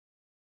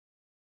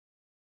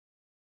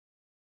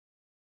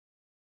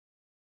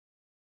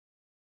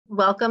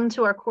Welcome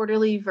to our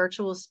quarterly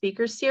virtual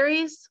speaker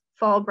series,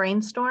 Fall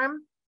BrainStorm.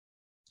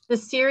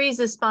 This series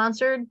is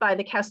sponsored by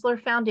the Kessler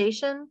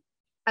Foundation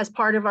as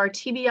part of our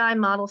TBI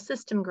Model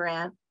System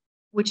Grant,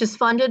 which is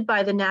funded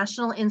by the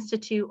National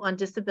Institute on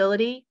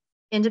Disability,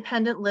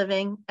 Independent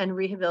Living, and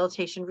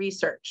Rehabilitation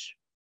Research.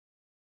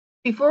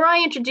 Before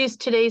I introduce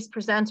today's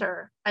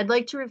presenter, I'd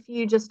like to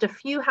review just a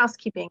few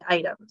housekeeping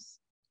items.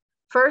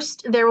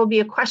 First, there will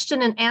be a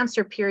question and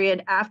answer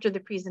period after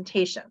the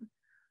presentation.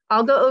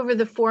 I'll go over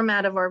the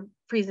format of our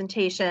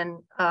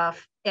presentation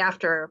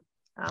after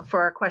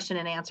for our question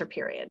and answer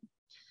period.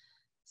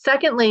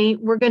 Secondly,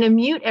 we're going to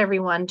mute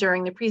everyone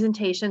during the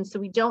presentation so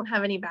we don't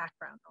have any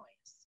background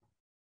noise.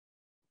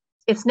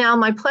 It's now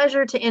my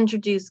pleasure to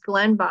introduce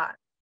Glenn Bott,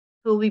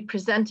 who will be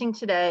presenting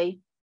today,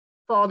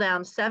 Fall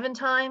Down 7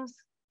 Times,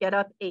 Get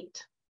Up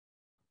 8.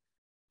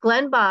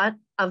 Glenn Bott,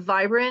 a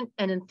vibrant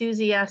and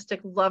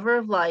enthusiastic lover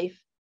of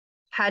life,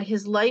 had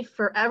his life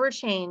forever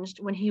changed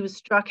when he was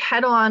struck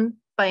head-on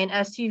by an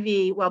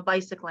SUV while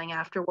bicycling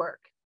after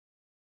work.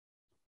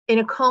 In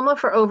a coma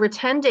for over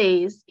 10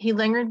 days, he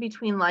lingered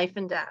between life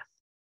and death.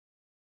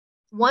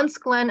 Once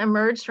Glenn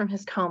emerged from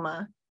his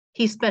coma,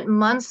 he spent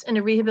months in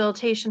a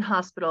rehabilitation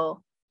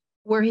hospital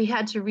where he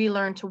had to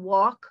relearn to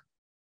walk,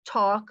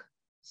 talk,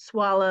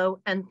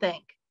 swallow, and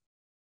think.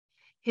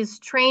 His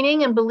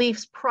training and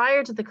beliefs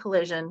prior to the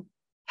collision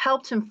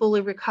helped him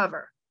fully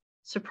recover,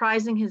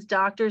 surprising his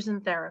doctors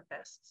and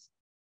therapists.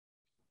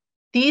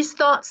 These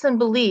thoughts and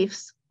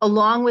beliefs,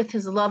 along with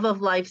his love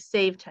of life,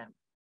 saved him.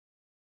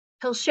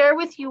 He'll share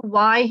with you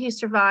why he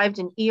survived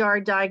an ER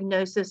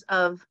diagnosis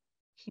of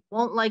he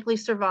won't likely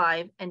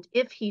survive, and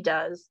if he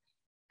does,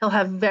 he'll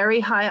have very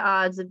high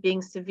odds of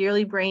being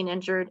severely brain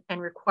injured and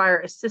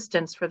require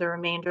assistance for the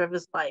remainder of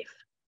his life.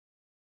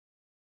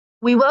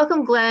 We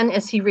welcome Glenn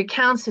as he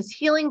recounts his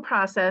healing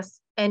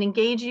process and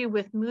engage you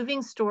with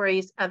moving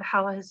stories of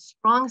how his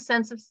strong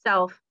sense of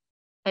self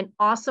and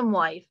awesome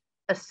wife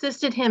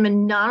assisted him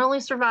in not only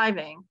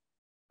surviving,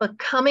 but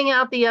coming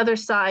out the other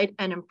side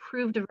an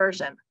improved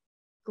version,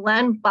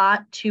 Glenn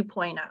Bott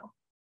 2.0.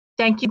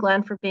 Thank you,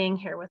 Glenn, for being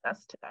here with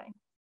us today.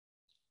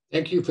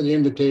 Thank you for the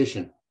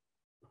invitation.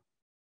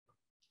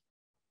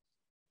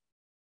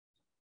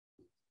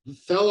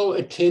 Fellow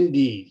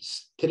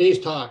attendees, today's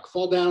talk,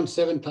 Fall Down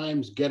 7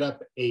 Times, Get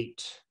Up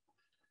 8.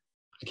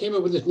 I came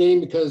up with this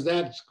name because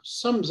that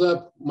sums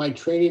up my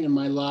training in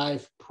my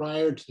life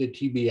prior to the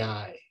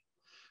TBI.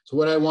 So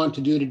what I want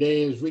to do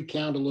today is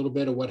recount a little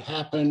bit of what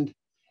happened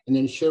and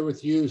then share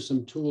with you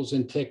some tools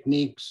and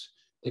techniques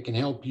that can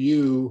help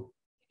you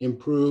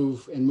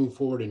improve and move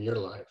forward in your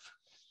life.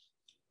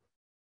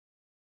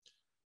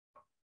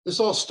 This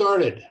all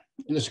started,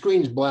 and the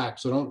screen's black,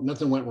 so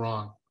nothing went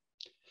wrong.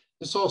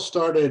 This all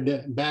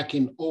started back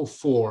in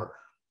 '04,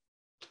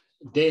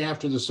 day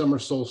after the summer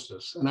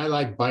solstice, and I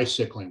like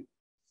bicycling.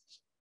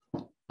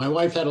 My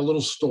wife had a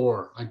little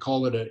store. I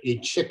call it a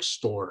chick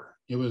store.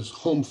 It was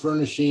home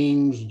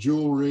furnishings,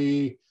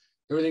 jewelry,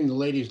 everything the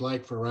ladies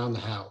like for around the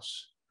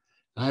house.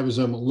 I was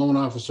a loan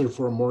officer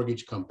for a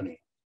mortgage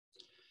company.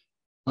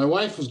 My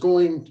wife was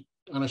going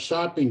on a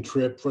shopping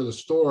trip for the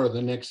store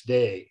the next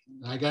day.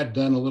 I got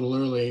done a little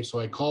early, so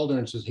I called her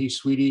and said, "Hey,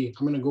 sweetie,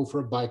 I'm going to go for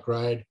a bike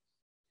ride,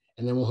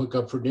 and then we'll hook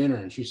up for dinner."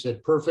 And she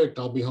said, "Perfect,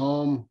 I'll be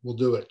home, we'll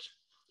do it."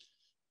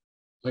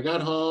 I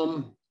got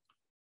home,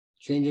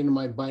 changed into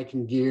my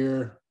biking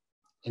gear,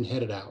 and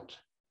headed out.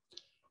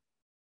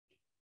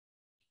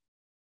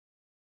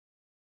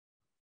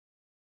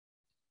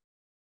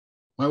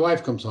 My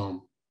wife comes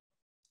home.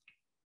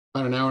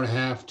 About an hour and a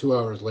half, 2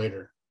 hours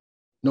later,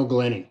 no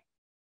Glenny.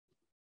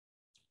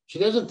 She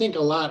doesn't think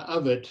a lot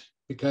of it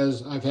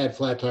because I've had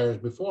flat tires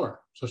before.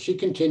 So she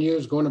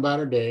continues going about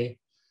her day,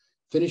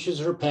 finishes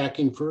her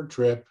packing for her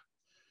trip,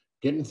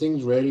 getting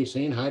things ready,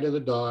 saying hi to the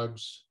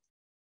dogs.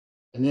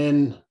 And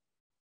then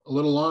a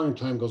little longer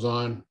time goes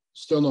on,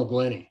 still no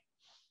Glenny.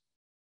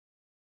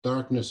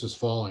 Darkness is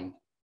falling.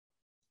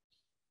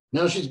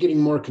 Now she's getting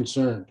more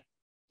concerned.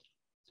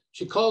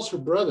 She calls her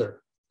brother,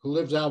 who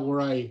lives out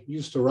where I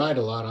used to ride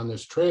a lot on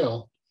this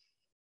trail.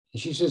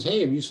 And she says,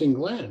 "Hey, have you seen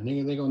Glenn?"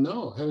 And they go,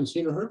 "No, haven't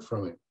seen or heard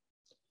from him."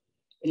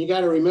 And you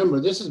got to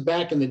remember, this is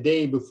back in the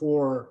day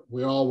before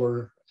we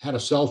all had a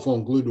cell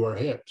phone glued to our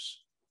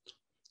hips.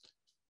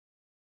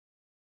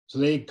 So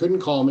they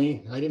couldn't call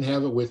me. I didn't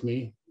have it with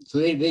me. So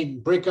they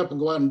break up and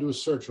go out and do a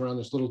search around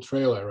this little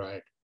trail I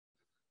ride.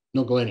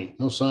 No Glenny,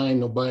 no sign,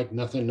 no bike,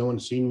 nothing. No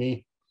one's seen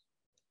me.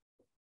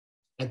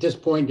 At this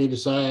point, they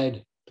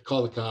decide to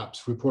call the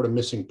cops, report a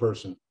missing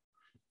person.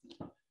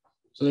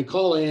 So they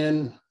call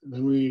in, and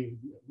the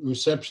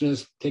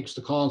receptionist takes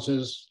the call and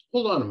says,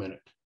 "Hold on a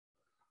minute.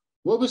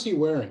 What was he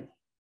wearing?"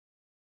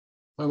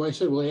 My wife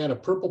said, "Well, he had a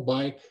purple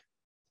bike,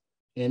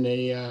 and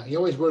he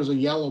always wears a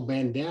yellow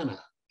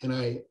bandana. And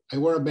I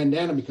wear a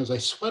bandana because I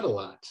sweat a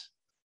lot."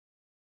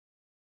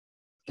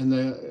 And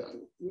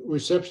the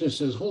receptionist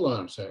says, "Hold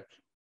on a sec."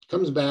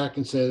 Comes back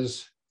and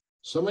says,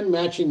 "Someone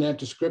matching that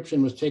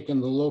description was taken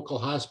to the local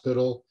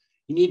hospital.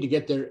 You need to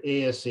get there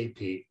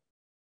ASAP."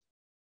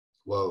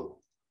 Whoa.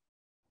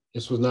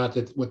 This was not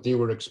what they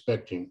were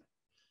expecting.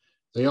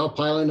 They all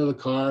pile into the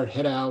car,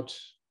 head out.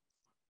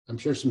 I'm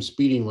sure some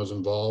speeding was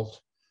involved.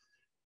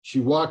 She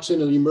walks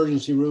into the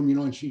emergency room,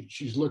 and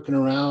she's looking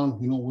around,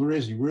 where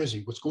is he? Where is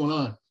he? What's going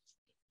on?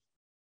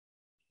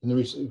 And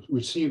the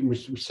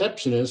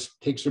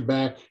receptionist takes her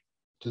back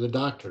to the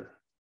doctor.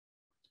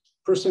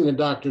 First thing the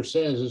doctor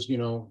says is,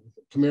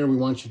 come here, we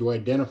want you to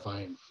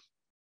identify him.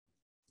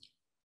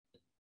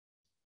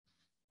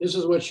 This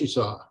is what she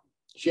saw.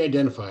 She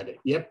identified it.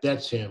 Yep,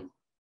 that's him.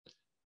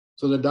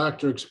 So the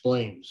doctor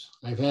explains,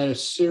 I've had a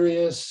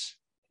serious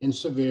and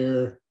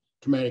severe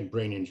traumatic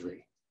brain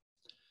injury.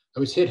 I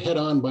was hit head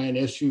on by an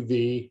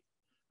SUV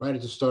right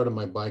at the start of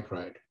my bike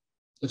ride.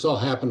 This all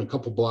happened a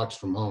couple blocks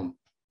from home.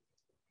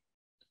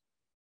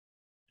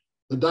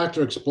 The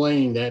doctor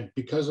explained that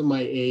because of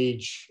my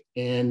age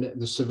and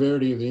the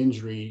severity of the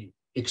injury,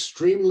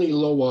 extremely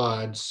low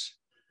odds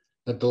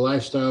that the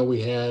lifestyle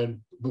we had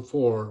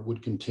before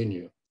would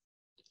continue.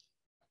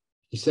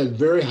 He said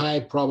very high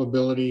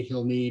probability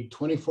he'll need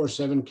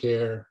 24/7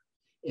 care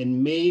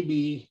and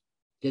maybe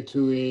get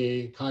to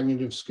a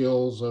cognitive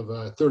skills of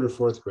a 3rd or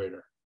 4th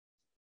grader.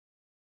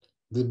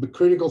 The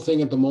critical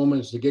thing at the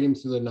moment is to get him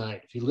through the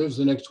night. If he lives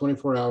the next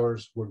 24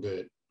 hours, we're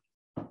good.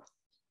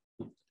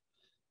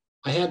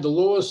 I had the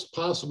lowest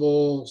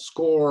possible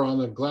score on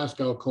the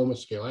Glasgow Coma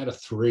scale. I had a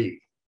 3.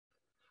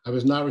 I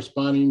was not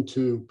responding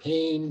to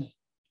pain,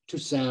 to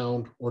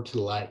sound, or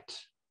to light.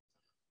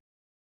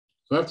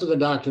 So after the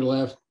doctor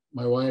left,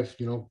 my wife,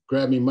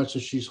 grabbed me much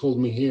as she's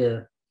holding me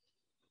here.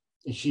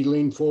 And she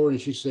leaned forward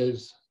and she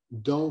says,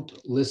 don't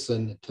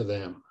listen to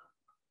them.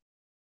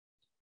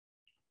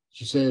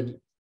 She said,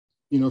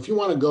 if you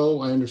want to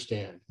go, I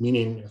understand.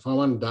 Meaning, if I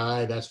want to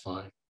die, that's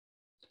fine.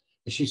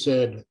 And she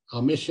said,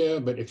 I'll miss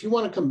you, but if you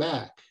want to come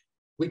back,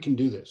 we can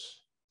do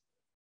this.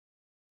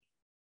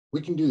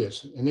 We can do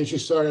this. And then she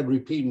started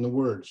repeating the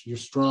words, you're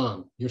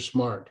strong, you're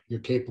smart, you're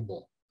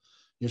capable.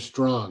 You're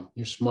strong,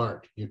 you're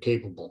smart, you're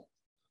capable.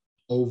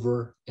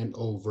 Over and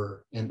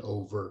over and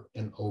over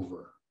and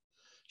over.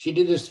 She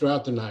did this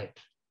throughout the night.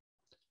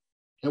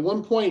 At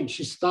one point,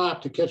 she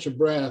stopped to catch a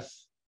breath.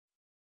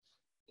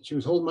 She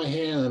was holding my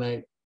hand, and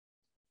I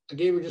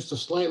gave her just a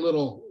slight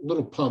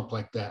little pump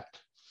like that.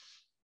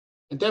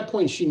 At that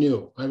point, she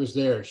knew I was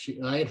there.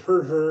 I had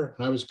heard her,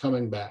 and I was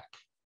coming back.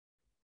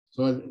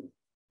 So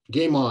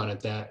game on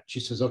at that. She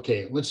says,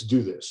 okay, let's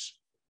do this.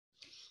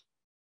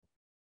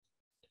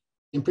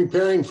 In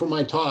preparing for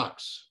my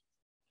talks,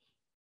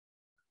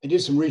 I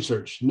did some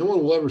research. No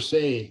one will ever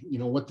say,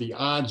 what the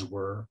odds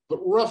were, but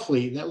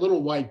roughly that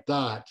little white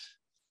dot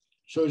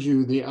shows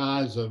you the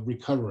odds of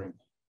recovering.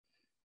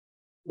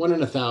 1 in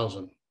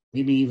 1,000,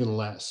 maybe even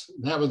less.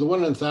 That was the 1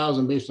 in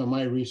 1,000 based on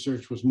my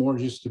research was more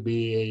just to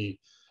be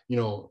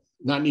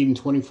not needing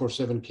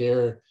 24/7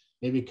 care,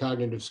 maybe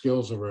cognitive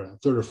skills of a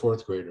 3rd or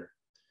 4th grader.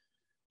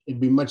 It'd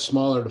be much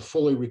smaller to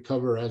fully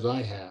recover as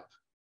I have.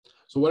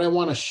 So what I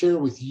want to share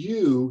with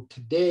you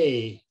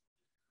today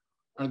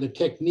are the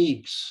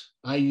techniques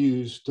I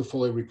use to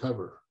fully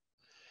recover.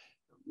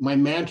 My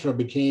mantra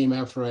became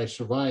after I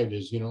survived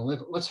is,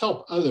 let's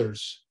help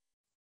others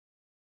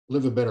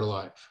live a better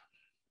life.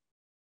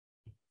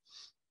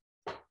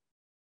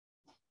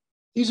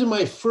 These are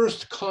my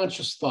first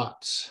conscious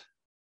thoughts.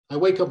 I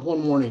wake up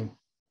one morning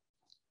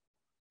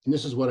and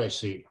this is what I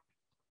see.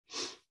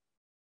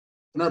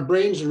 And our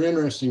brains are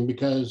interesting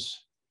because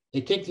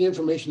they take the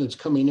information that's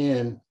coming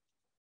in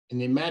and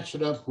they match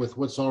it up with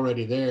what's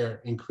already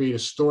there and create a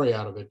story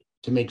out of it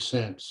to make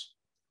sense.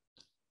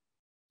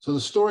 So the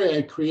story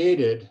I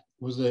created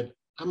was that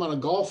I'm on a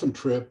golfing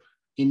trip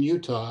in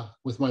Utah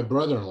with my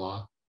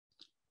brother-in-law,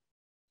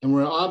 and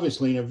we're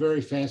obviously in a very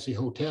fancy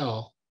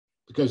hotel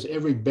because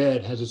every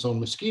bed has its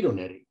own mosquito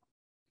netting.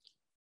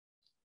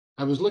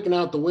 I was looking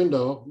out the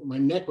window, my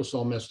neck was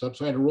all messed up,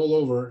 so I had to roll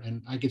over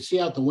and I could see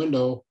out the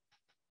window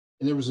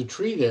and there was a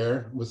tree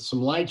there with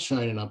some light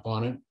shining up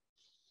on it.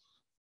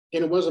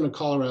 And it wasn't a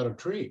Colorado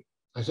tree.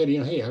 I said,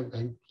 hey,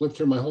 I lived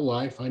here my whole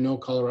life. I know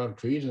Colorado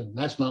trees and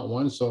that's not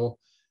one. So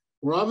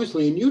we're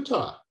obviously in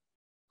Utah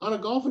on a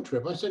golfing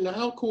trip. I said, now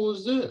how cool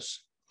is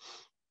this?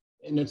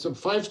 And it's a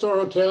 5-star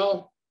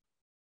hotel.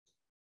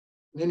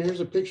 And then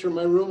here's a picture of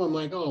my room. I'm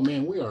like, oh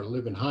man, we are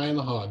living high in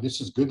the hog.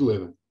 This is good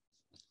living.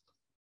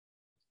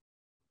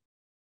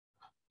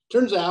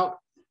 Turns out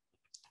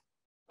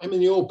I'm in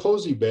the old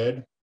Posey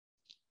bed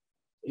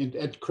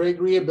at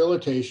Craig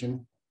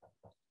Rehabilitation.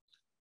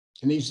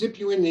 And they zip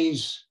you in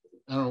these,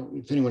 I don't know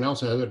if anyone else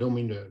has, I don't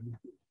mean to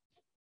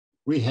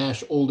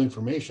rehash old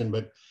information,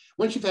 but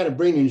once you've had a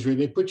brain injury,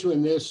 they put you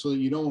in this so that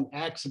you don't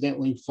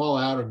accidentally fall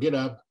out or get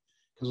up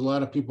because a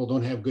lot of people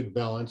don't have good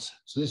balance.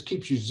 So this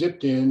keeps you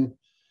zipped in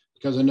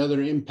because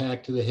another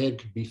impact to the head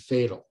could be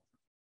fatal.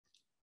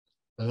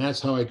 And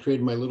that's how I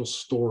created my little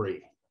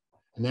story.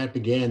 And that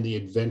began the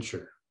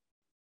adventure.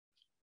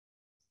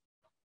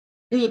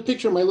 Here's a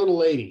picture of my little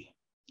lady.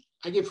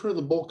 I give her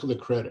the bulk of the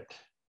credit.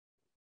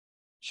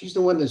 She's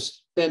the one that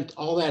spent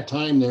all that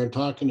time there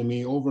talking to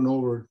me over and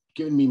over,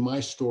 giving me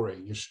my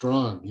story. You're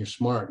strong, you're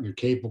smart, you're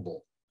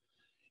capable.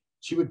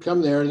 She would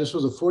come there. This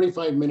was a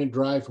 45-minute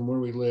drive from where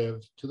we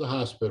lived to the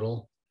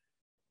hospital.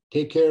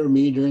 take care of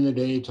me during the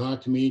day,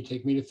 talk to me,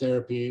 take me to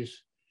therapies.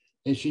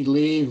 And she'd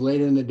leave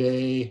later in the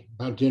day,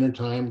 about dinner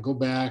time, go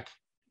back,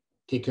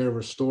 take care of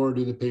her store,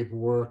 do the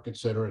paperwork, et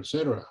cetera, et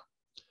cetera.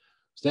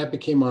 So that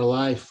became our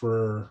life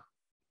for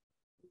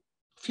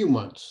a few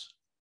months.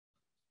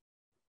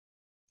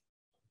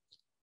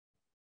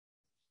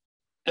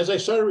 As I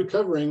started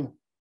recovering,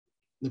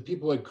 the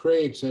people at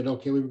Craig said,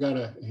 okay, we've got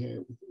to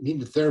need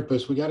the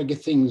therapist. We got to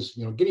get things,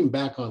 get him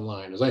back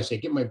online. As I say,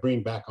 get my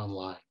brain back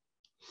online.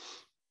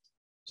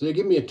 So they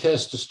give me a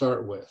test to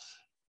start with.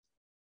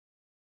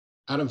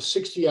 Out of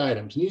 60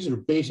 items, and these are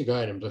basic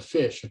items, a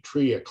fish, a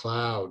tree, a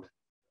cloud.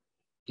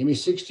 Give me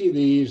 60 of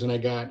these, and I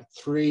got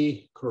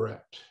 3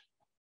 correct.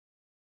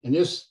 And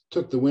this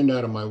took the wind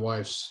out of my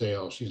wife's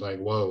sail. She's like,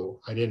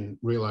 whoa, I didn't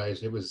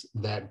realize it was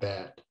that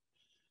bad.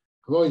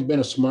 I've always been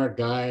a smart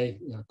guy,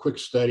 quick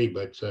study,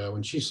 but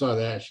when she saw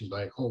that, she's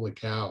like, holy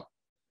cow,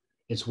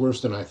 it's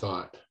worse than I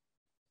thought.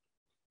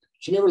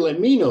 She never let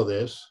me know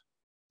this,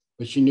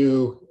 but she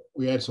knew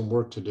we had some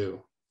work to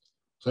do.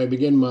 So I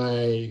began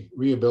my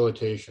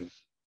rehabilitation.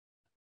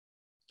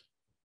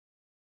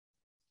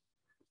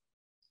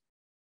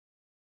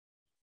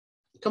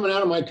 Coming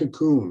out of my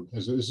cocoon,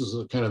 as this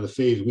is kind of the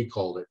phase we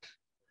called it,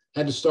 I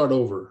had to start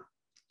over.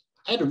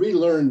 I had to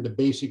relearn the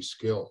basic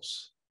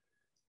skills,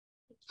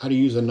 how to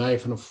use a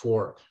knife and a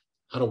fork,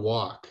 how to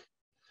walk.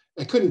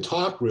 I couldn't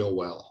talk real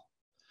well.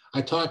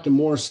 I talked in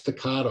more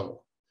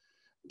staccato.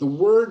 The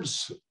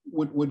words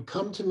would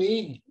come to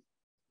me,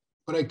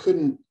 but I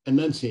couldn't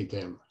enunciate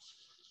them.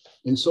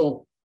 And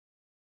so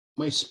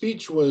my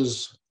speech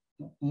was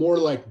more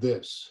like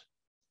this,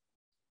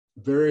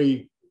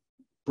 very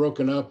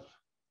broken up,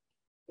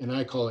 and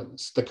I call it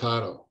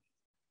staccato.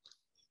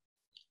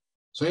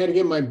 So I had to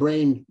get my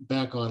brain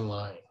back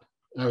online.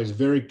 I was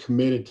very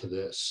committed to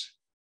this.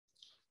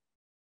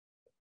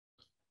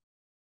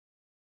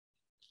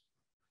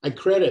 I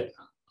credit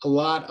a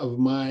lot of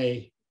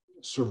my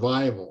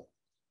survival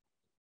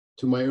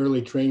to my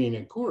early training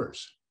at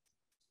Coors.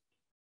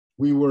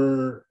 We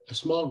were a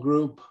small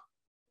group.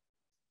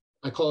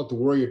 I call it the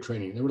warrior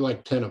training. There were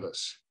like 10 of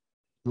us.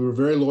 We were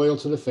very loyal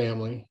to the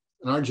family,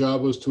 and our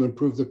job was to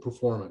improve the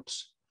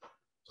performance.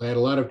 So I had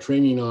a lot of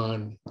training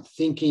on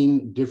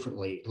thinking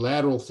differently,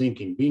 lateral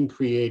thinking, being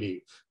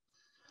creative,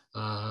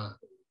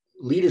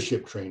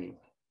 leadership training,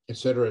 et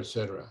cetera, et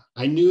cetera.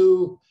 I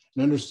knew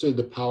and understood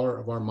the power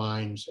of our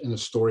minds and the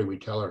story we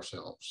tell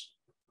ourselves.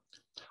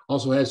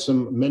 Also had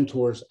some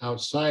mentors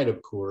outside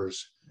of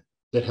Coors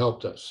that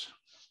helped us.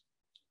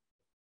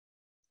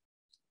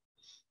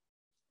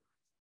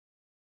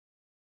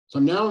 So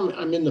now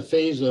I'm in the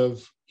phase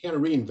of you got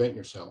to reinvent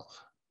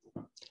yourself.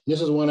 This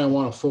is what I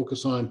want to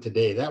focus on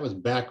today. That was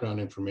background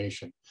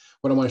information.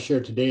 What I want to share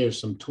today is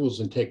some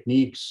tools and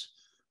techniques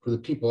for the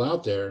people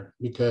out there,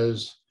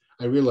 because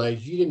I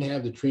realized you didn't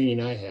have the training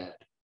I had.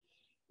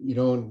 You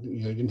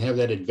didn't have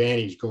that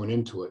advantage going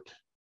into it.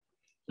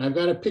 And I've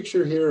got a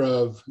picture here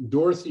of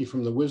Dorothy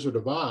from The Wizard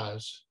of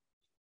Oz,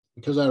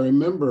 because I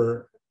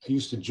remember I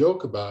used to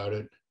joke about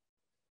it.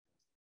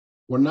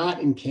 We're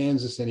not in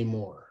Kansas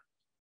anymore.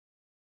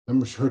 I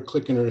remember her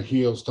clicking her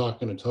heels,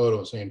 talking to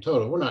Toto, saying,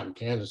 Toto, we're not in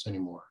Kansas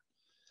anymore.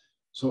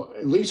 So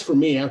at least for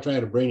me, after I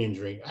had a brain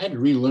injury, I had to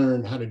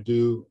relearn how to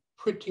do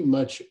pretty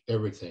much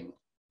everything.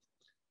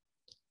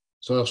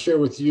 So I'll share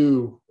with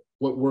you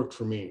what worked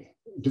for me.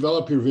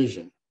 Develop your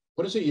vision.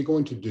 What is it you're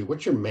going to do?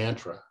 What's your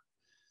mantra?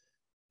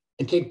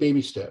 And take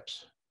baby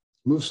steps.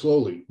 Move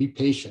slowly. Be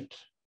patient.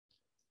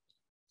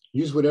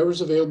 Use whatever's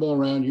available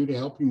around you to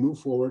help you move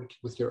forward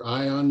with your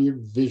eye on your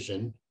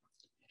vision.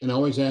 And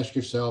always ask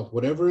yourself,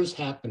 whatever is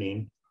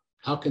happening,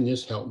 how can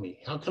this help me?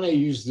 How can I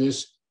use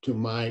this to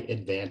my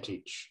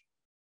advantage?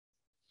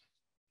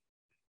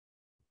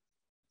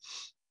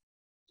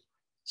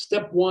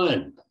 Step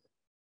 1,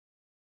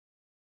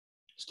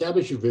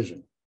 establish your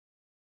vision.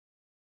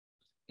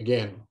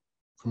 Again,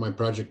 from my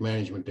project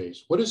management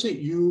days, what is it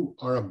you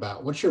are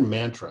about? What's your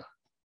mantra?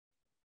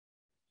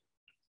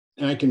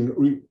 And I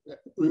can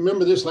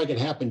remember this like it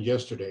happened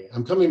yesterday.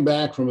 I'm coming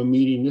back from a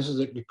meeting. This is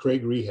at the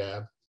Craig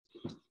Rehab.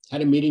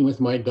 Had a meeting with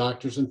my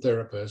doctors and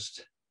therapists,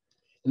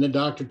 and the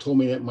doctor told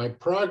me that my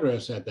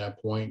progress at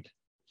that point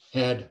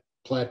had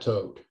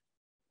plateaued.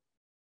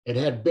 It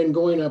had been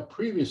going up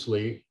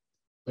previously,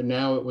 but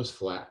now it was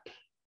flat.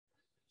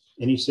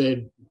 And he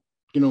said,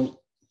 don't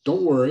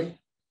worry,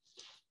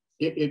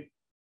 it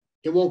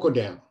won't go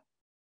down,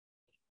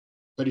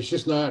 but it's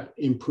just not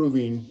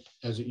improving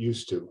as it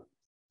used to.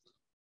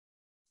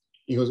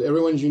 He goes,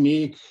 everyone's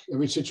unique,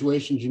 every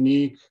situation's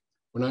unique.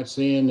 We're not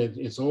saying that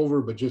it's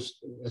over, but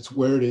just it's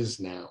where it is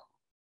now.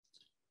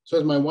 So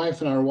as my wife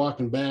and I are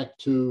walking back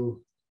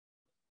to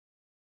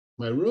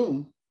my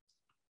room,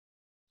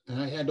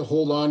 and I had to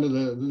hold on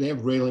to they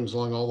have railings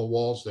along all the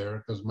walls there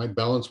because my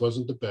balance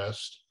wasn't the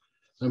best.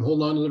 I'm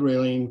holding on to the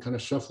railing, kind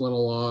of shuffling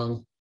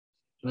along.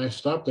 And I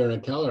stopped there and I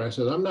tell her, I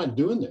said, I'm not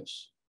doing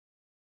this.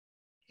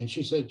 And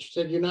she said,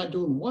 you're not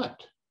doing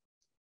what?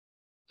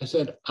 I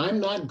said, I'm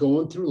not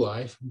going through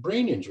life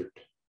brain injured.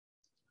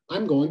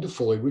 I'm going to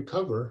fully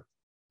recover.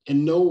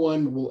 And no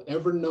one will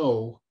ever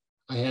know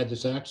I had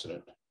this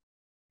accident.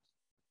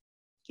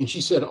 And she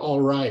said, all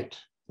right,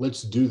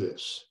 let's do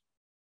this.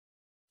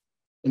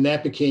 And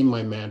that became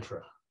my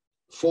mantra.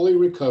 Fully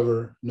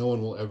recover, no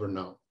one will ever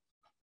know.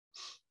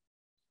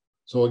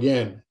 So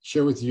again,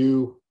 share with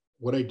you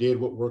what I did,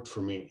 what worked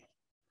for me.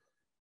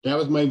 That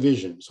was my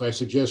vision. So I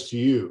suggest to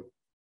you,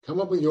 come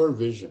up with your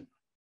vision.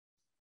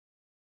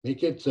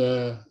 Make it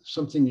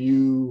something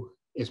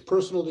is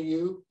personal to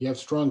you, you have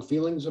strong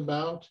feelings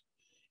about,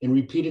 and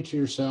repeat it to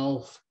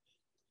yourself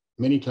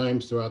many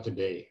times throughout the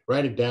day.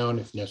 Write it down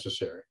if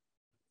necessary.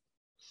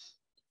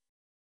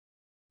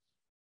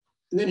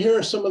 And then here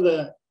are some of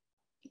the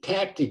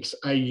tactics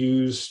I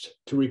used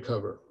to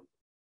recover.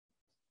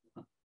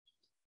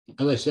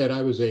 As I said,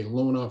 I was a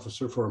loan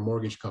officer for a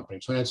mortgage company,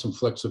 so I had some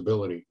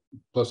flexibility.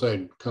 Plus,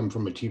 I'd come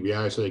from a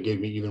TBI, so they gave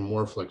me even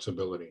more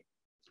flexibility.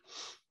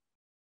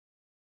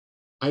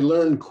 I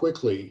learned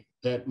quickly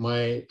that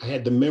I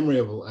had the memory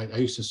of, I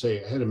used to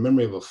say, I had a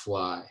memory of a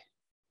fly,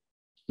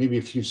 maybe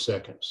a few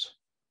seconds.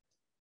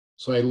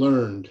 So I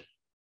learned,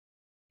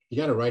 you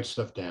got to write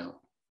stuff down.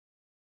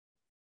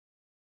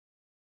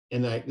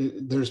 And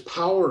there's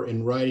power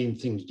in writing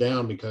things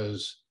down,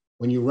 because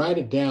when you write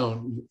it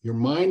down, your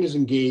mind is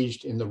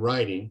engaged in the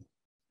writing.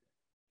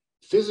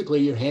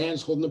 Physically, your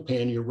hand's holding the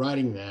pen, you're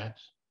writing that.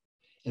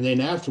 And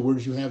then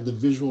afterwards, you have the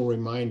visual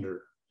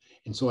reminder.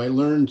 And so I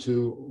learned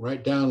to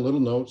write down little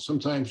notes,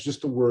 sometimes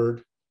just a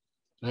word.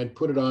 And I'd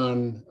put it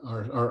on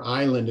our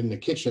island in the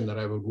kitchen that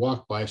I would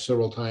walk by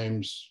several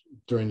times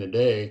during the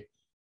day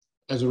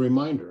as a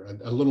reminder,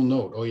 a little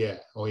note. Oh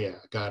yeah,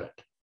 got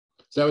it.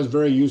 So that was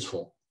very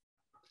useful.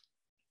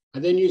 I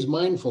then use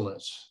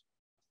mindfulness.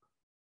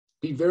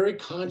 Be very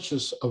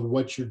conscious of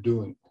what you're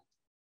doing.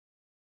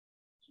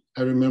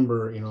 I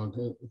remember,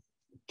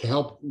 to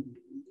help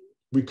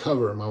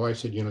recover, my wife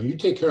said, you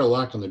take care of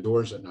locking the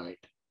doors at night.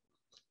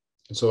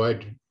 And so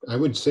I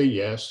would say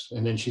yes.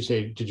 And then she'd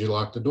say, did you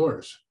lock the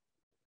doors?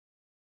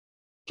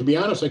 To be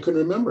honest, I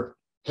couldn't remember,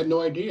 had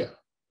no idea.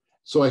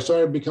 So I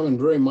started becoming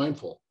very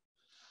mindful.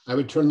 I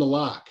would turn the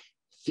lock,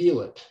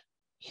 feel it,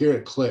 hear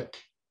it click.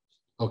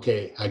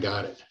 Okay, I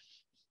got it.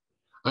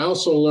 I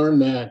also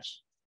learned that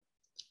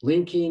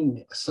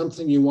linking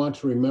something you want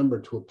to remember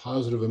to a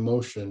positive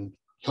emotion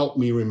helped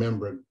me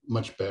remember it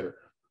much better.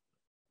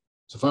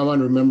 So if I want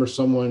to remember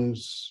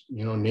someone's,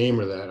 name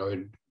or that, I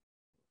would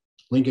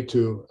link it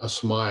to a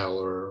smile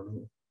or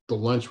the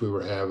lunch we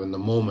were having, the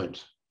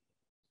moment.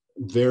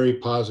 Very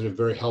positive,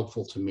 very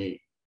helpful to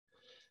me.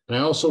 And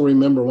I also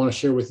want to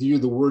share with you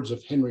the words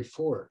of Henry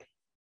Ford.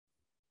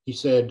 He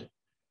said,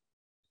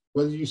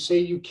 whether you say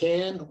you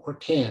can or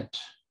can't,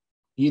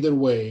 either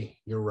way,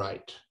 you're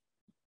right.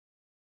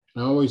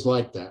 And I always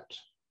like that.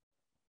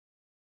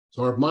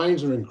 So our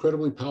minds are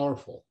incredibly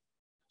powerful.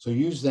 So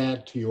use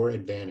that to your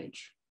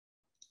advantage.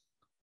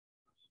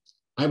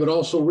 I would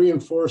also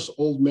reinforce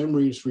old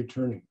memories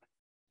returning.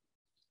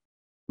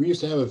 We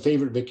used to have a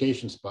favorite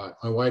vacation spot.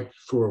 My wife,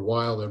 for a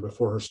while there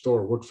before her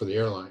store, worked for the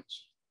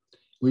airlines.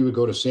 We would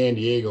go to San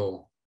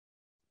Diego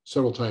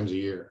several times a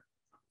year,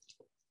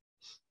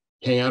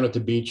 hang out at the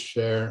beach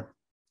there.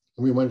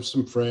 And we went with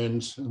some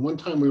friends. And one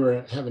time we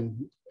were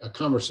having a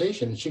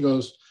conversation and she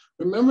goes,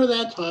 remember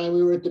that time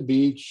we were at the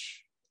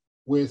beach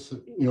with,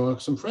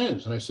 some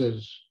friends? And I said,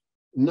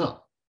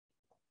 no,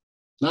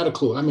 not a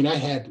clue. I mean, I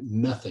had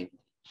nothing.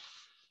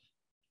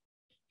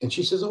 And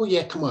she says, oh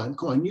yeah, come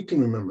on, you can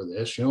remember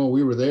this.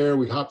 We were there,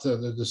 we hopped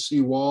the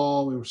sea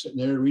wall, we were sitting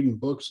there reading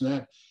books and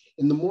that.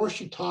 And the more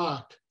she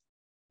talked,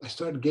 I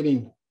started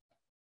getting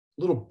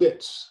little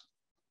bits,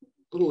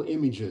 little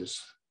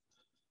images.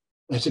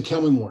 I said,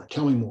 tell me more,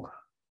 give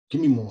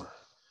me more.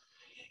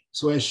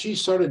 So as she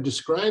started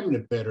describing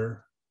it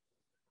better,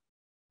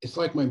 it's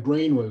like my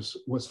brain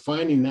was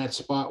finding that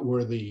spot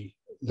where the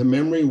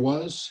memory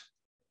was.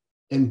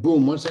 And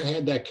boom, once I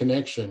had that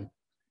connection,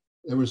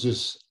 there was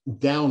this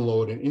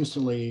download and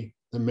instantly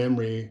the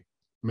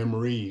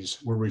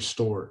memories were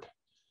restored.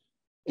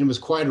 And it was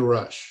quite a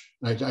rush.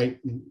 I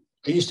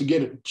used to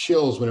get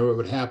chills whenever it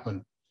would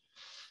happen.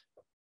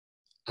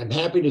 I'm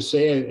happy to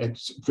say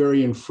it's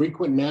very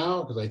infrequent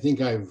now because I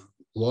think I've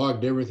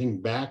logged everything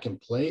back in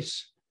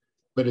place,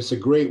 but it's a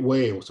great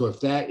way. So if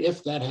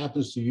that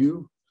happens to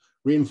you,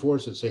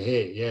 reinforce it, say,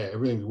 hey, yeah,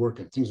 everything's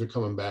working. Things are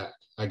coming back.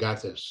 I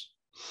got this.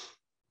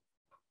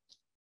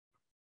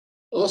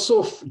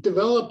 Also,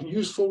 develop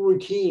useful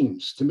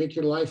routines to make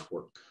your life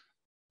work.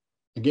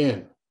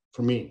 Again,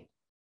 for me,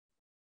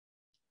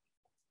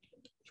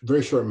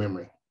 very short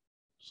memory.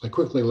 So I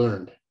quickly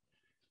learned,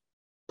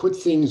 put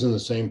things in the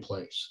same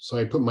place. So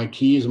I put my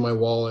keys in my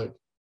wallet,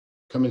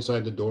 come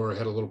inside the door, I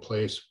had a little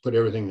place, put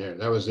everything there.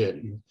 That was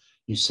it.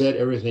 You set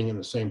everything in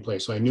the same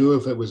place. So I knew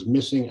if it was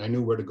missing, I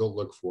knew where to go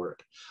look for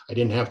it. I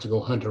didn't have to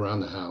go hunt around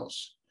the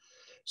house.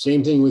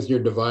 Same thing with your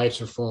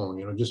device or phone.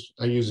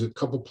 I use a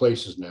couple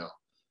places now.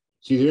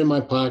 It's either in my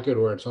pocket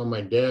or it's on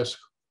my desk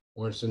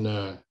or it's in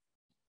the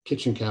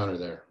kitchen counter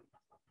there.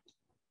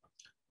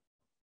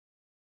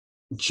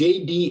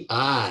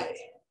 JDI.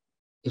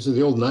 This is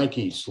the old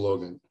Nike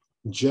slogan.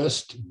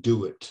 Just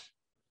do it.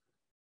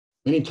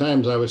 Many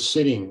times I was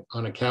sitting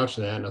on a couch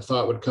and a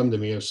thought would come to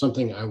me of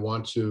something I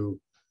want to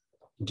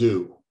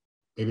do.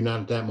 Maybe not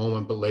at that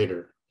moment, but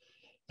later.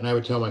 And I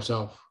would tell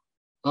myself,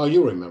 oh,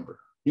 you'll remember.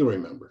 You'll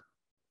remember.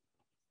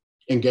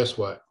 And guess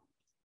what?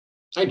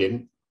 I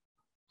didn't.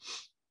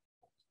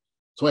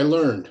 So I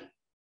learned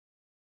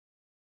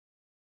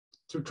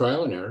through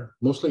trial and error,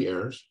 mostly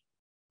errors.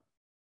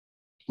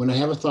 When I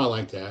have a thought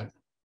like that,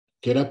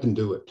 get up and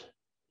do it.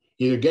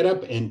 Either get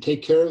up and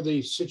take care of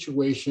the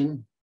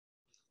situation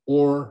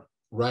or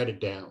write it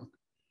down.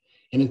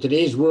 And in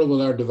today's world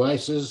with our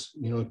devices,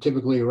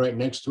 typically right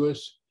next to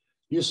us,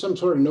 use some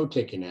sort of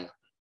note-taking app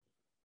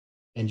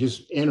and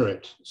just enter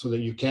it so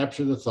that you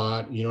capture the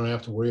thought. You don't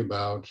have to worry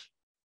about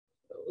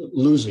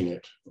losing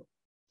it.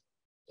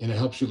 And it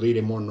helps you lead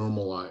a more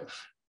normal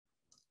life.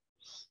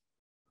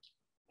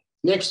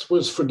 Next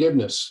was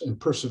forgiveness and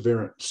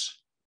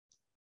perseverance.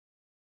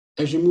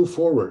 As you move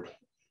forward,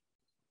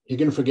 you're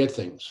going to forget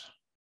things.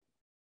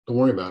 Don't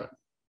worry about it.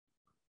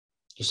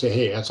 Just say,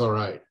 hey, that's all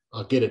right.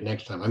 I'll get it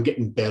next time. I'm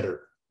getting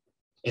better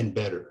and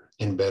better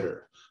and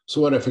better.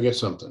 So what, I forget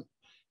something?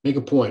 Make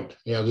a point.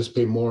 Yeah, I'll just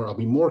pay more. I'll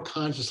be more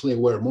consciously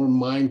aware, more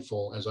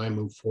mindful as I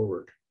move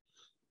forward.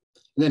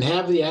 And then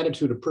have the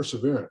attitude of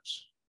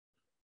perseverance.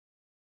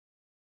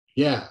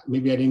 Yeah,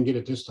 maybe I didn't get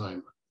it this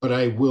time, but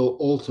I will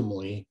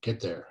ultimately get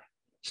there.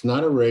 It's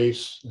not a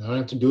race. I don't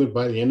have to do it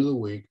by the end of the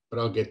week, but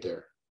I'll get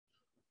there.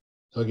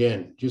 So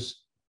again,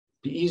 just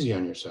be easy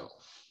on yourself.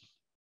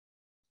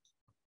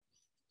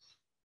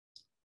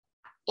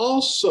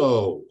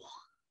 Also,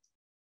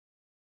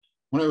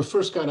 when I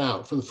first got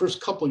out, for the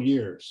first couple of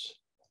years,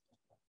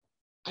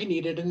 I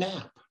needed a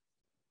nap.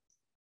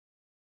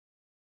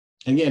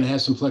 Again, it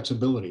has some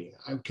flexibility.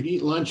 I could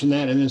eat lunch and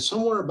that, and then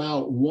somewhere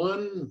about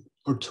 1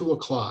 or 2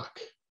 o'clock,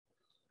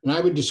 and I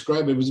would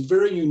describe it was a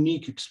very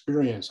unique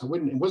experience. It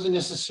wasn't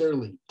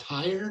necessarily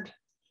tired,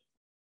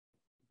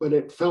 but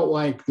it felt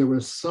like there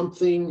was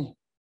something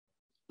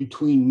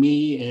between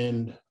me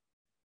and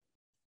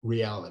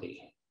reality.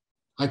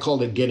 I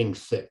called it getting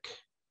thick,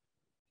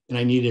 and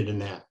I needed a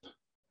nap.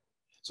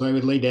 So I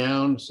would lay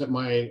down, set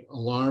my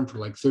alarm for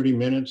like 30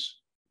 minutes,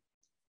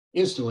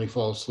 instantly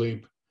fall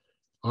asleep.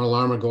 Our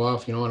alarm would go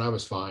off, and I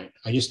was fine.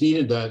 I just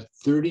needed that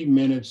 30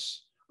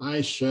 minutes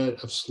eyes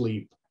shut of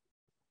sleep,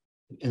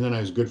 and then I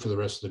was good for the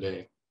rest of the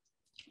day.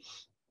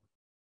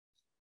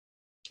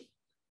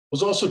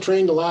 Was also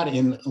trained a lot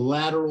in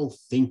lateral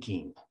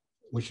thinking,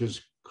 which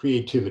is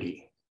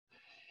creativity.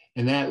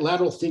 And that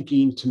lateral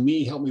thinking, to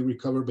me, helped me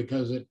recover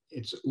because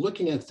it's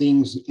looking at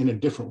things in a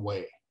different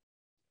way.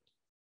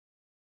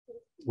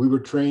 We were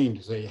trained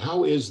to say,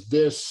 how is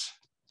this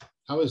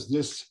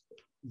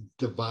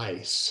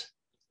device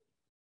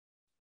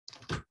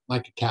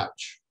like a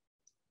couch?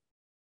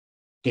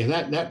 Okay,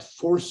 that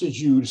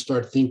forces you to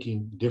start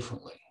thinking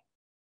differently.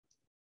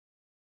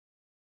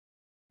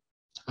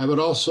 I would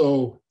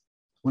also,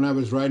 when I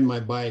was riding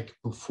my bike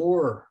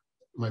before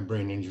my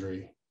brain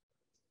injury,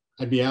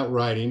 I'd be out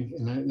riding,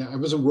 and I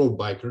was a road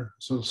biker,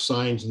 so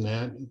signs and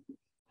that.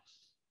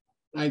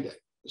 I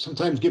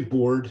sometimes get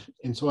bored,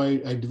 and so I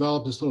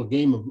developed this little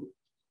game of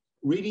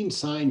reading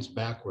signs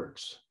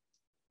backwards.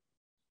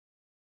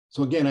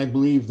 So again, I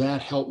believe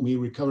that helped me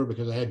recover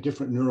because I had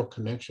different neural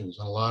connections,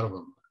 a lot of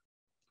them.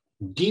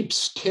 Deep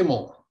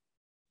stimmel,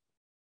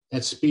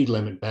 that's speed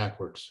limit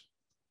backwards.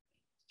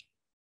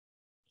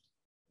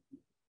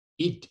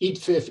 Eat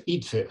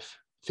fifth,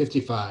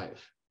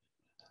 55.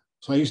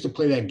 So I used to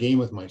play that game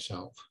with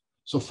myself.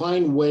 So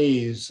find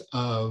ways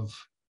of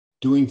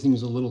doing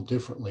things a little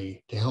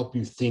differently to help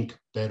you think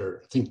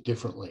better, think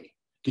differently,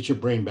 get your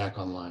brain back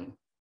online.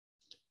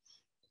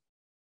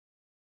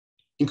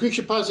 Increase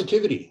your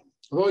positivity.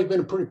 I've always been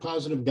a pretty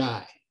positive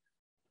guy.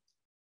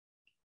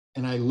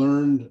 And I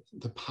learned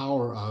the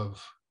power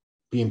of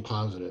being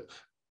positive.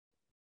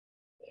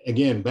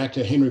 Again, back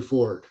to Henry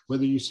Ford,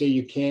 whether you say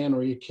you can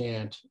or you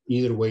can't,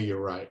 either way,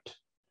 you're right.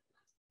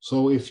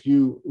 So if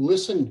you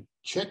listen,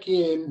 check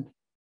in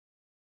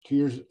to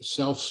your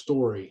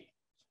self-story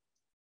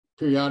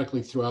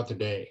periodically throughout the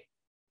day.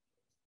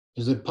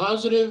 Is it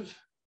positive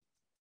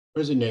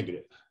or is it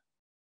negative?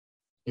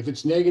 If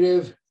it's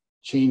negative,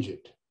 change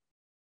it.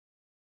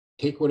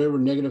 Take whatever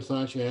negative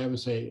thoughts you have and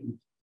say,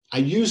 I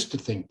used to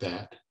think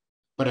that,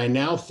 but I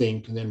now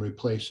think, and then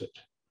replace it.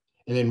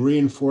 And then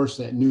reinforce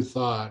that new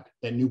thought,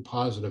 that new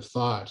positive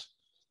thought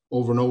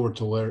over and over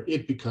to where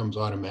it becomes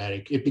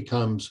automatic. It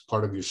becomes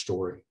part of your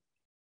story.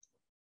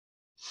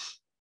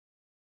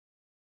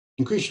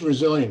 Increase your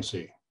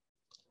resiliency.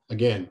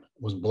 Again,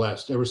 was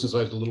blessed ever since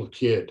I was a little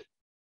kid.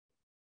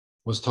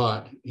 Was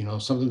taught,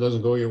 something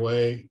doesn't go your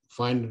way,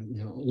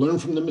 learn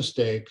from the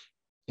mistake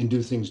and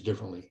do things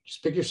differently.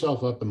 Just pick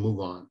yourself up and move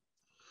on.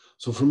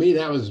 So for me,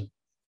 that was,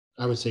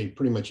 I would say,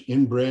 pretty much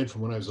inbred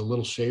from when I was a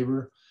little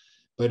shaver.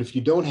 But if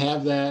you don't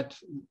have that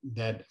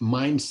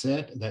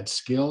mindset, that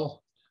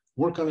skill,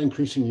 work on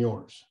increasing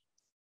yours.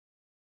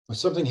 When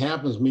something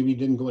happens, maybe it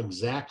didn't go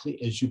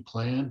exactly as you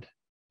planned,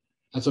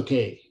 that's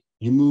okay.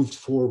 You moved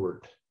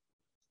forward.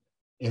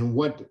 And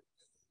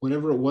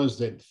whatever it was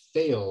that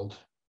failed,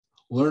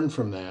 learn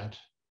from that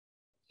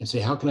and say,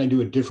 how can I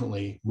do it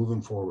differently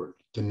moving forward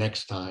the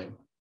next time?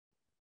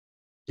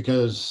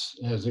 Because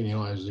as you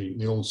know, as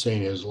the old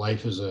saying is,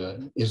 life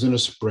isn't a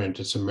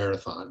sprint, it's a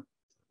marathon.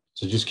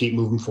 So just keep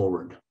moving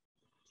forward.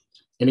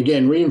 And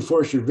again,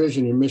 reinforce your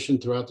vision, your mission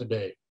throughout the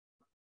day.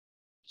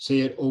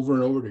 Say it over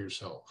and over to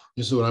yourself.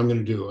 This is what I'm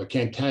going to do. I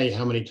can't tell you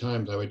how many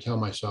times I would tell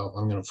myself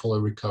I'm going to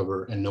fully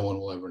recover and no one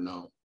will ever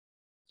know.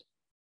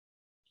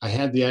 I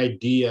had the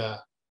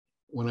idea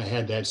when I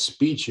had that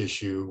speech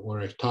issue where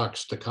I talked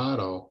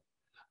staccato.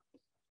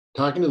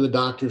 Talking to the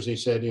doctors, they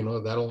said, you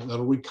know,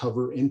 that'll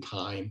recover in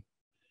time.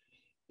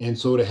 And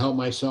so to help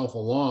myself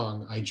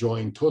along, I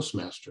joined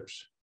Toastmasters,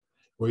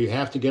 where you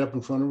have to get up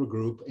in front of a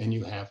group and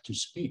you have to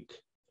speak.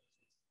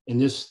 And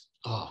this,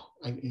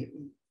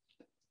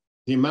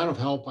 the amount of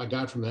help I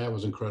got from that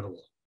was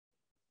incredible.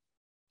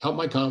 Helped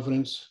my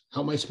confidence,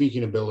 helped my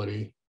speaking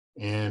ability,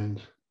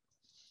 and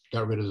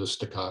got rid of the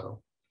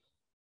staccato.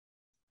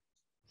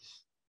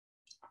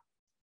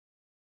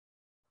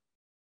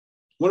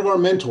 One of our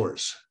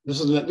mentors, this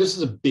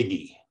is a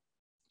biggie.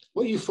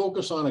 What you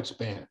focus on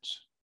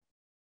expands.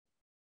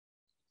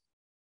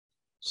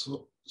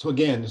 So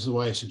again, this is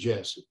why I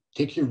suggest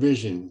take your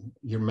vision,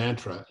 your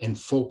mantra, and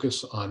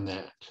focus on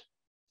that.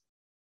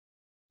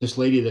 This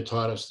lady that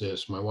taught us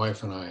this, my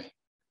wife and I,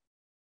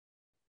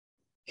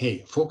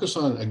 hey, focus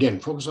on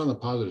the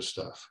positive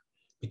stuff,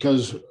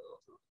 because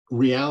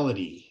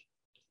reality,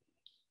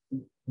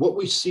 what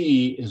we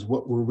see is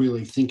what we're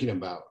really thinking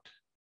about.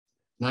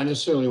 Not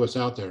necessarily what's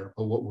out there,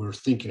 but what we're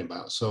thinking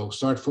about. So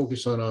start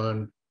focusing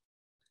on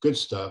good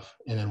stuff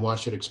and then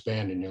watch it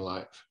expand in your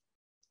life.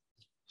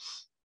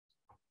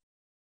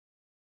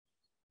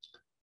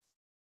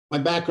 My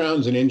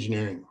background's in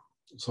engineering,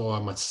 so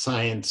I'm a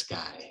science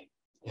guy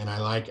and I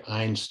like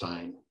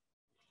Einstein.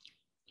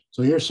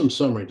 So here's some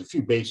summaries, a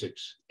few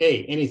basics.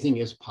 A, anything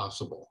is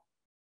possible.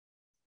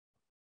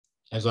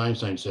 As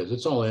Einstein says,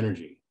 it's all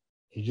energy.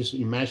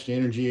 You match the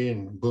energy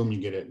and boom, you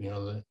get it. You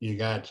know, you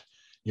got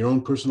your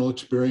own personal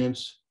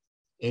experience,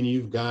 and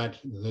you've got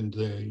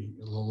the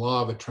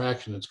law of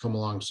attraction that's come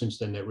along since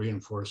then that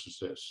reinforces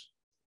this.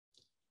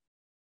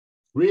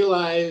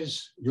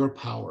 Realize your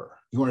power.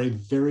 You are a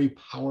very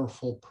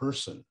powerful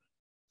person.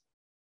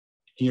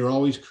 And you're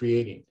always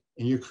creating,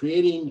 and you're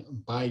creating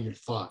by your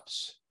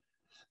thoughts.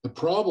 The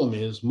problem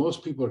is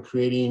most people are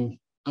creating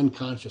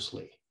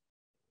unconsciously.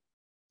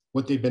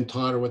 What they've been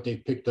taught or what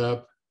they've picked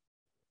up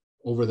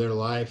over their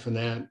life and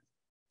that.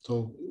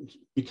 So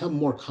become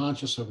more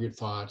conscious of your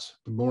thoughts,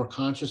 be more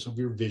conscious of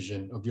your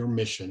vision, of your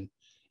mission,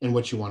 and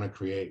what you want to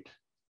create.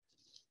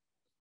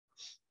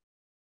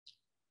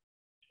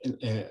 And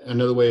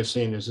another way of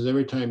saying this is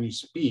every time you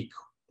speak,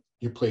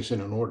 you're placing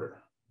an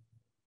order.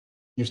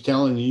 You're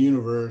telling the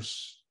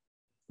universe,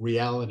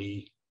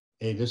 reality,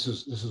 hey, this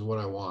is what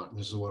I want.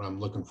 This is what I'm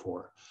looking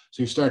for.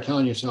 So you start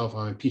telling yourself,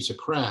 I'm a piece of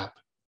crap.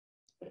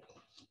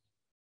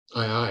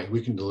 Aye,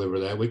 we can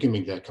deliver that. We can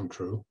make that come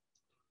true.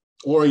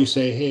 Or you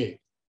say, hey,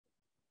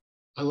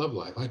 I love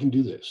life. I can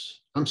do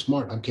this. I'm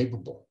smart. I'm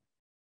capable.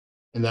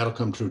 And that'll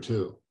come true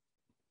too.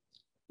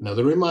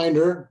 Another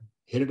reminder,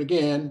 hit it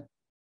again.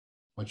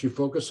 What you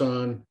focus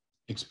on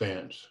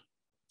expands.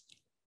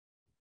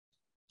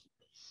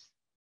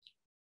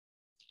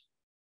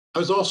 I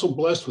was also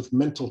blessed with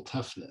mental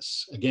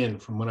toughness, again,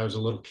 from when I was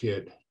a little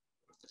kid. I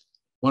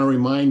want to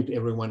remind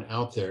everyone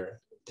out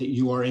there that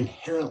you are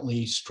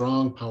inherently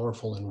strong,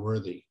 powerful, and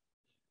worthy.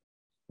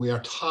 We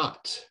are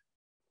taught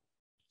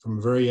from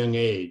a very young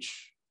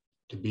age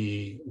to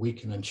be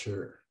weak and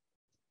unsure.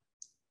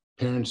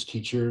 Parents,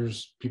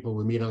 teachers, people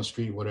we meet on the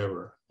street,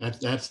 whatever.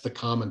 That's the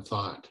common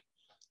thought.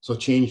 So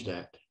change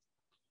that.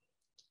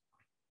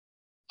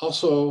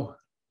 Also,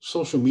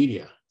 social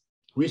media.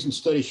 A recent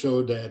study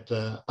showed that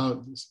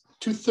about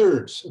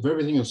 2/3 of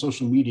everything on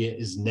social media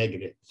is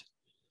negative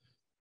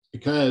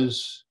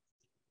because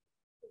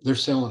they're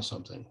selling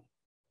something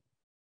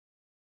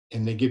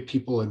and they give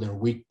people in their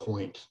weak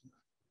point.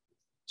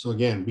 So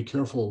again, be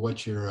careful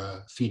what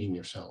you're feeding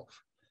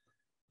yourself.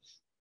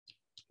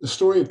 The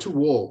story of two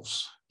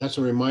wolves, that's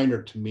a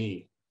reminder to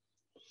me.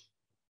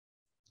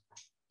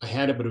 I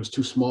had it, but it was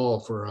too small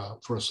for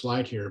a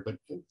slide here, but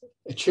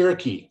a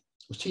Cherokee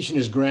was teaching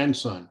his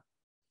grandson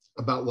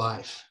about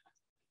life.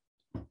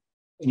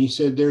 And he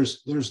said,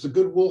 there's the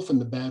good wolf and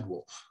the bad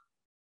wolf.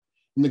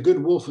 And the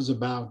good wolf is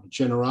about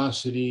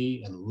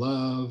generosity and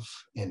love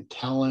and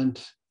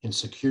talent and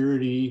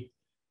security.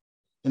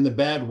 And the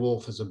bad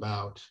wolf is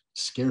about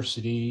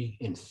scarcity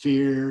and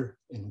fear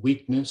and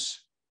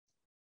weakness.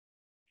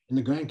 And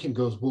the grandkid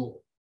goes,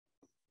 well,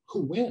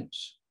 who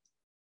wins?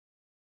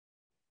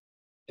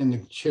 And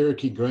the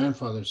Cherokee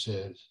grandfather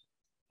says,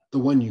 the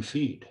one you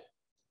feed.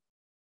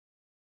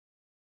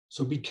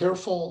 So be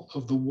careful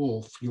of the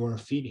wolf you are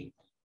feeding.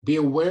 Be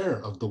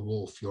aware of the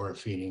wolf you are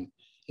feeding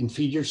and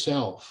feed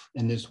yourself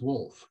and this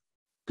wolf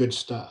good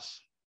stuff.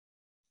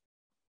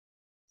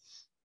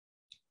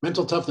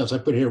 Mental toughness, I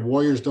put here,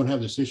 warriors don't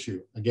have this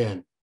issue.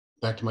 Again,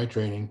 back to my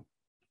training,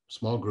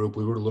 small group,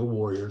 we were little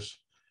warriors.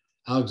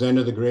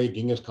 Alexander the Great,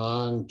 Genghis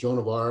Khan, Joan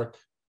of Arc,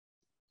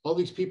 all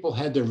these people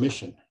had their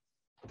mission.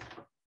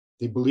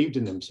 They believed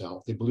in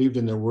themselves. They believed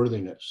in their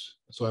worthiness.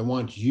 So I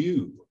want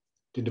you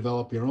to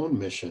develop your own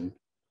mission,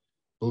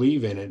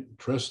 believe in it,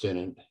 trust in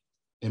it,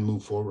 and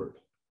move forward.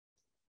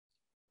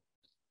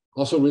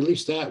 Also,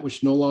 release that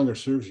which no longer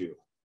serves you.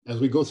 As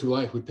we go through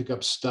life, we pick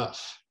up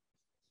stuff.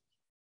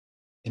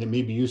 And it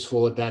may be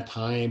useful at that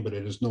time, but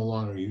it is no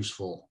longer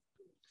useful.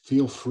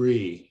 Feel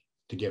free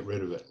to get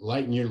rid of it.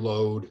 Lighten your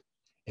load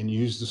and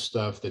use the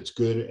stuff that's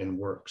good and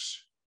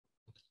works.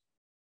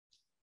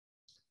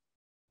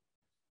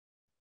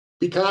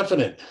 Be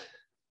confident.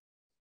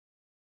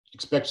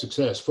 Expect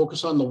success.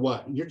 Focus on the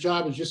what. Your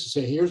job is just to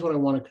say, here's what I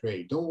want to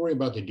create. Don't worry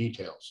about the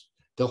details.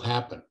 They'll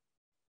happen.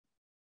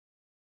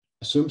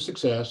 Assume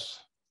success,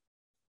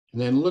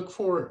 and then look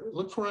for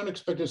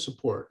unexpected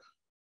support.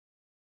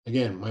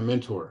 Again, my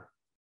mentor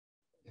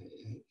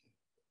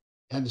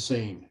had the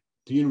saying,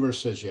 the universe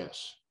says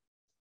yes.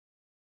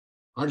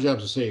 Our job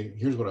is to say,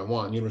 here's what I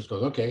want. The universe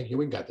goes, okay, here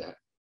we got that.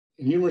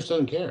 And the universe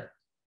doesn't care.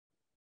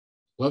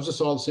 Loves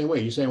us all the same way.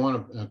 You say, I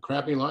want a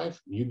crappy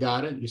life, you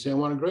got it. You say, I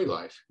want a great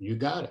life, you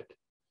got it.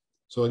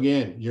 So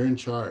again, you're in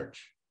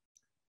charge.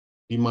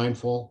 Be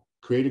mindful,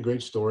 create a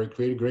great story,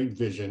 create a great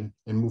vision,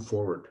 and move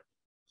forward.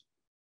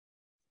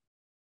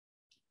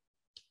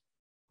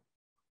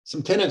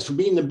 Some tenets for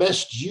being the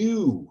best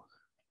you.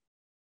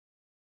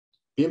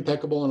 Be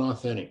impeccable and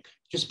authentic.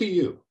 Just be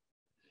you.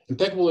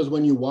 Impeccable is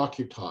when you walk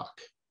your talk.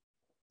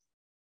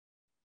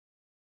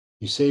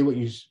 You say what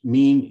you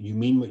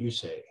mean what you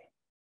say.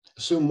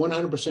 Assume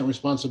 100%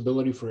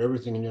 responsibility for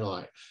everything in your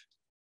life.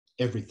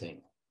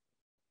 Everything.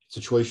 It's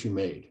a choice you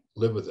made.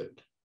 Live with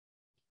it.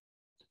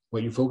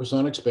 What you focus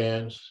on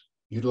expands.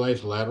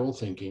 Utilize lateral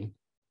thinking,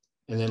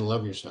 and then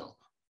love yourself.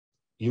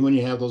 Even when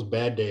you have those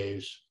bad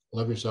days,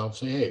 love yourself.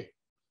 Say, hey,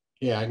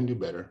 yeah, I can do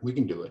better. We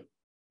can do it.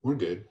 We're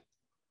good.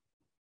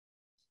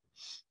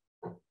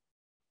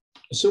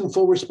 Assume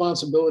full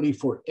responsibility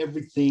for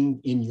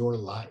everything in your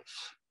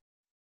life.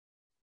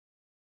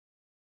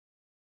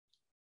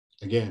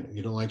 Again, if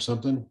you don't like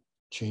something,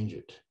 change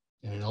it.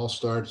 And it all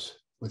starts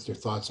with your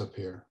thoughts up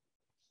here.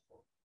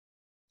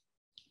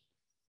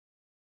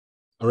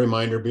 A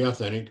reminder, be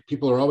authentic.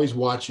 People are always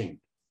watching.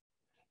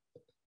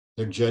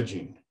 They're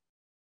judging.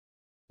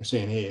 They're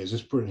saying, hey, is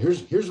this pretty?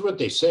 Here's what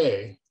they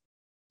say,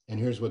 and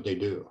here's what they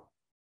do.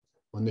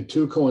 When the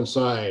two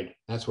coincide,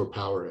 that's where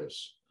power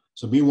is.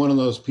 So be one of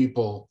those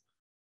people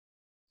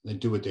that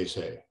do what they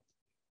say.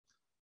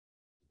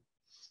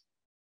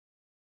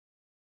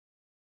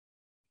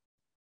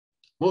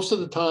 Most of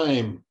the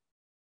time,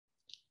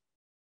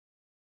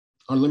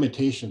 our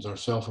limitations are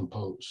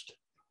self-imposed.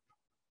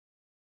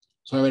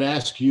 So I would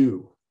ask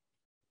you,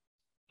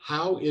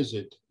 how is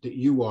it that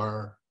you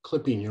are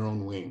clipping your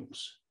own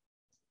wings?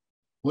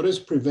 What is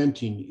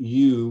preventing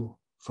you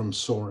from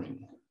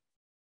soaring?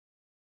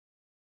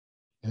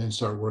 And then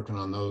start working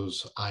on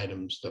those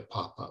items that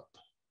pop up,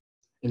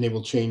 and they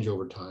will change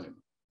over time.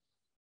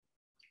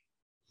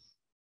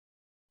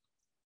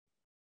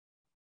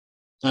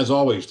 As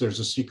always, there's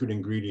a secret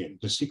ingredient,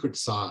 the secret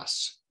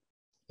sauce,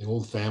 the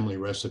old family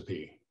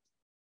recipe.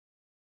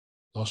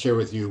 I'll share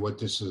with you what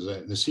this is,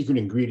 the secret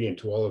ingredient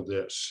to all of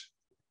this.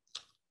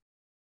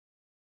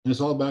 And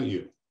it's all about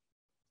you.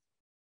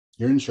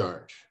 You're in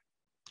charge.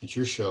 It's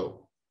your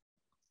show.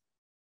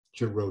 It's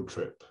your road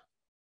trip.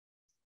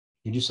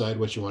 You decide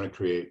what you want to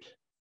create.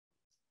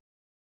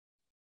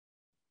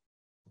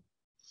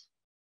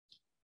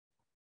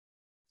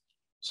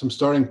 Some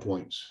starting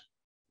points.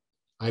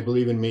 I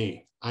believe in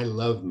me. I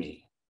love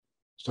me.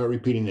 Start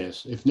repeating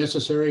this. If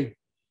necessary,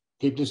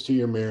 tape this to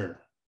your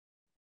mirror.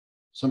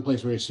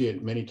 Someplace where you see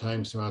it many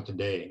times throughout the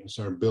day, and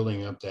start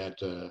building up that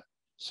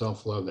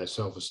self-love, that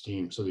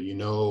self-esteem, so that you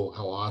know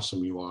how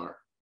awesome you are.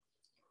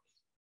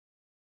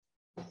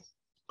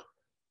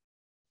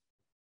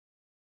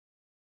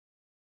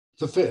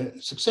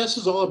 Success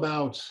is all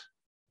about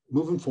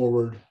moving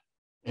forward.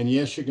 And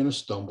yes, you're going to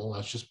stumble.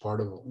 That's just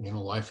part of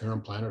life here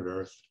on planet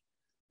Earth.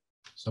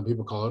 Some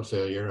people call it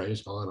failure. I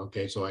just call it,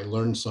 okay, so I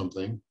learned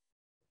something.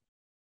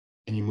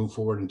 And you move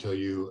forward until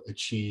you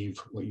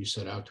achieve what you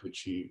set out to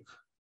achieve,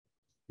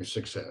 your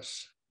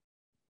success.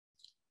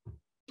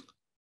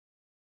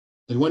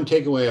 The one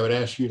takeaway I would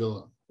ask you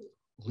to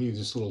leave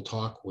this little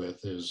talk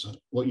with is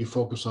what you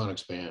focus on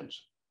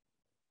expands.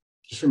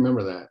 Just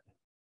remember that.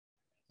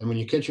 And when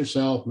you catch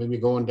yourself maybe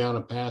going down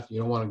a path you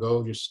don't want to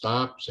go, just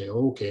stop, say,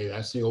 okay,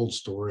 that's the old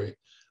story.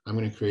 I'm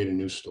going to create a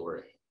new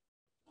story.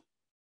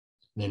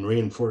 And then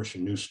reinforce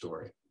your new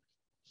story.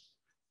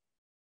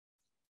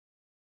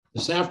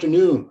 This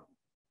afternoon,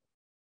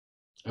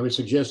 I would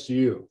suggest to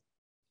you,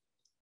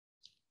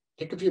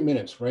 take a few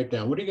minutes, write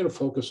down, what are you going to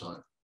focus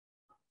on?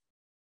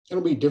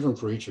 It'll be different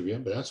for each of you,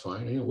 but that's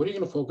fine. What are you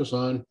going to focus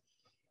on?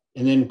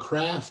 And then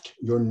craft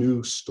your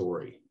new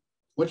story.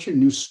 What's your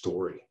new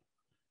story?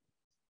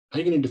 How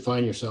are you going to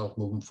define yourself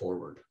moving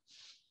forward?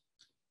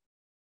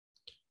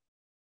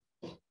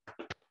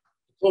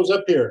 Close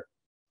up here.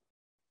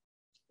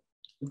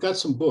 We've got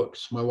some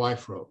books my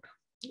wife wrote.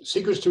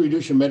 Secrets to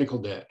Reduce Your Medical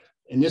Debt.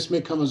 And this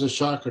may come as a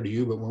shocker to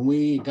you, but when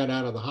we got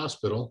out of the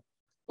hospital,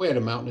 we had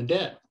a mountain of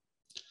debt.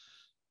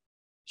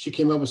 she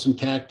came up with some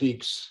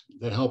tactics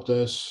that helped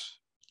us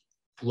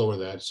lower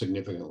that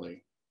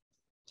significantly.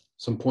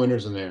 Some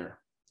pointers in there.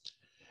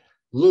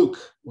 Luke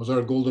was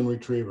our golden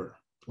retriever.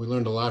 We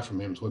learned a lot from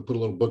him, so we put a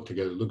little book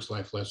together, Luke's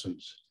Life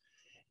Lessons.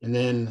 And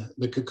then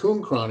the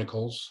Cocoon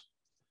Chronicles.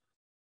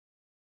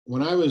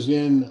 When I was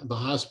in the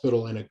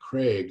hospital and at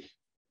Craig,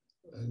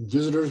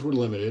 visitors were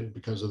limited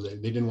because of they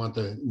didn't want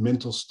the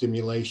mental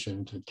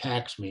stimulation to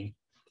tax me.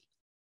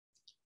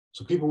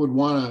 So people would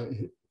want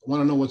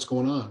to know what's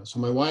going on. So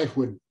my wife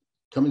would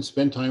come and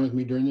spend time with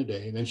me during the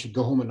day, and then she'd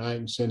go home at night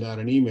and send out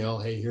an email.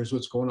 Hey, here's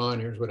what's going on.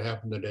 Here's what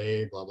happened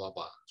today, blah, blah,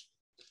 blah.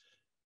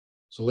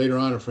 So later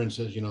on, a friend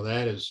says, you know,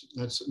 there's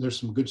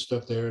some good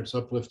stuff there. It's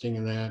uplifting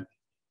in that.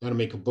 Got to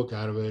make a book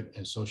out of it.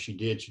 And so she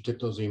did. She took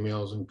those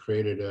emails and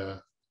created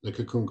the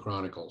Cocoon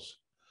Chronicles.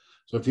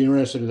 So if you're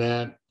interested in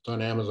that, it's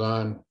on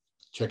Amazon.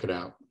 Check it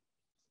out.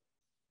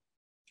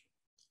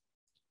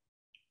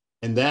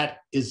 And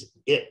that is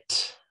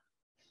it.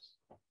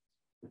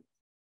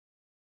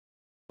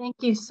 Thank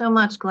you so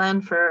much,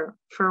 Glenn, for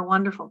a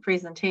wonderful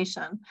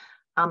presentation.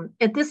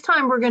 At this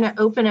time, we're going to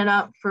open it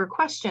up for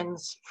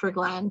questions for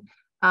Glenn.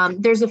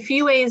 There's a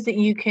few ways that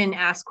you can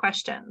ask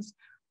questions.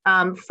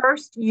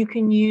 First, you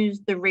can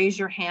use the raise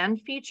your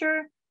hand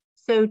feature.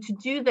 So to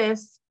do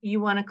this, you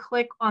want to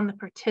click on the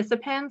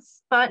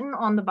participants button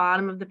on the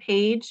bottom of the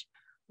page.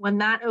 When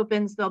that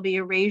opens, there'll be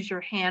a raise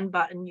your hand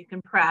button you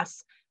can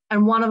press,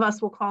 and one of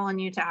us will call on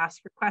you to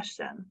ask your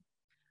question.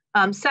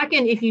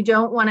 Second, if you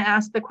don't want to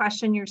ask the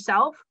question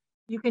yourself,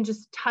 you can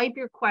just type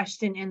your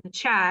question in the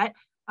chat,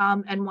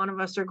 and one of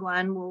us or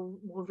Glenn will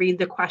read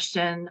the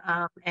question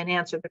and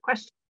answer the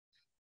question.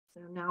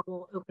 So now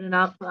we'll open it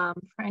up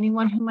for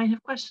anyone who might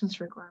have questions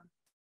for Glenn.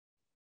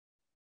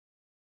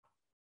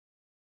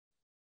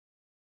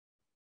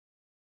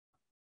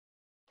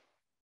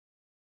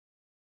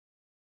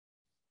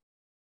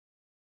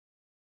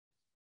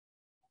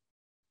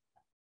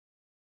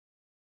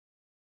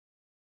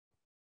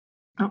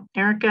 Oh,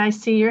 Erica, I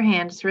see your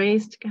hand is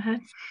raised. Go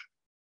ahead.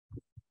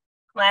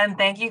 Glenn,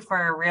 thank you for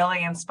a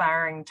really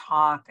inspiring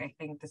talk. I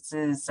think this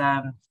is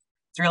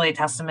it's really a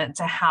testament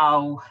to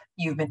how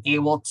you've been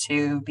able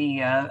to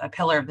be a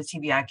pillar of the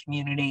TBI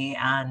community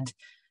and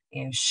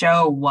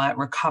show what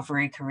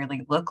recovery can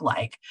really look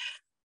like.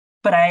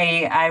 But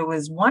I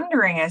was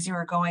wondering, as you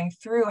were going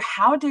through,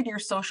 how did your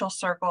social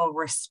circle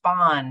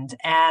respond?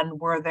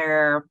 And were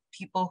there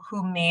people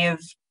who may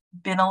have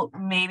been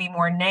maybe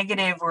more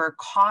negative or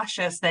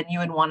cautious than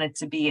you had wanted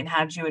to be? And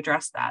how did you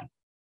address that?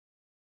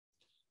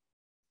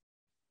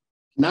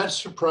 Not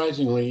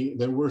surprisingly,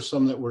 there were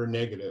some that were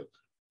negative.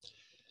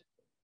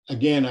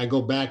 Again, I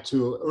go back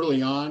to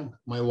early on,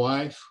 my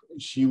wife,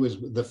 she was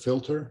the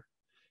filter.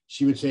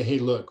 She would say, hey,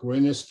 look, we're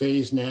in this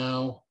phase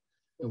now.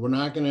 And we're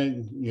not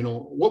going to,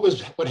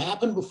 what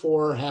happened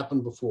before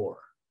happened before.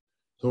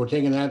 So we're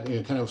taking that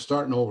and kind of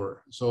starting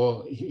over.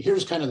 So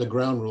here's kind of the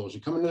ground rules. You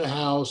come into the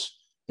house,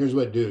 here's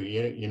what do.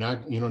 You're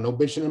not, no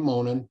bitching and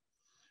moaning.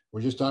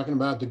 We're just talking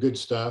about the good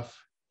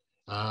stuff,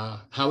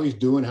 how he's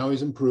doing, how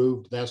he's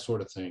improved, that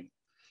sort of thing.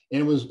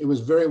 And it was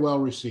very well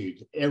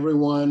received.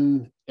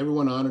 Everyone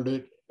honored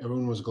it.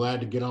 Everyone was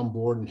glad to get on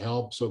board and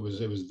help. So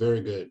it was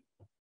very good.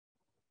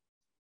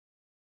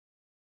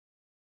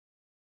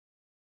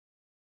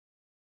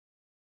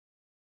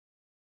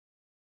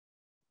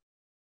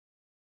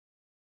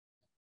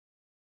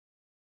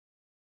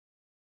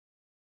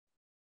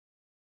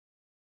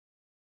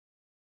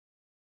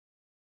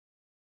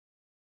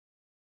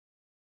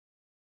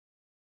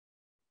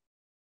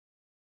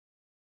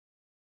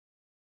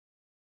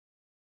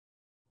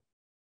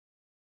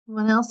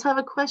 Anyone else have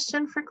a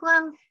question for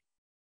Glenn?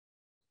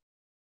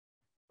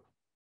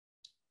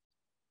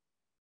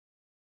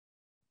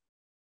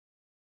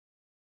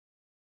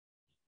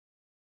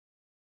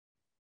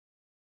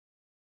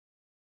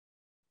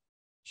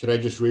 Should I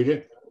just read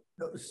it?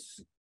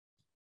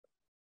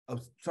 Oh,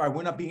 sorry,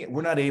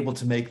 we're not able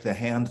to make the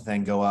hand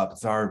thing go up.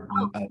 It's our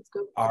go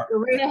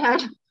right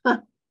ahead.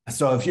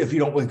 So if you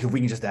don't, if we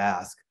can just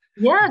ask.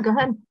 Yeah, go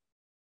ahead.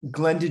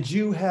 Glenn, did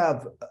you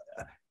have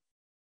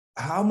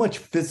how much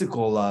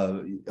physical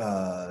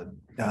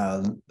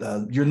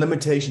your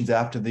limitations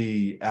after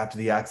the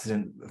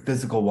accident,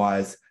 physical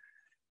wise?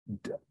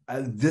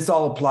 This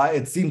all apply.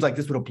 It seems like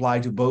this would apply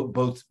to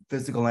both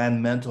physical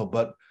and mental.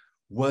 But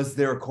was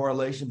there a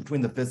correlation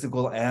between the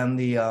physical and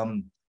the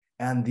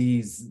and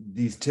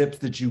these tips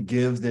that you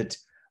give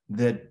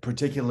that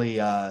particularly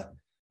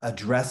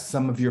address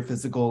some of your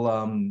physical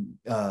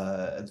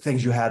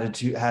things you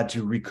had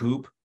to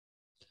recoup?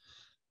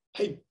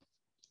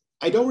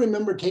 I don't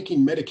remember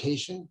taking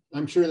medication.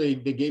 I'm sure they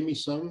gave me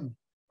some.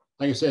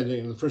 Like I said,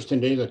 the first 10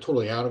 days, I was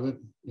totally out of it,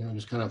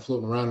 just kind of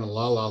floating around in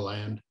la-la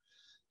land.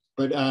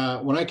 But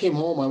when I came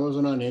home, I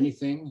wasn't on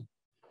anything.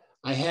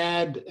 I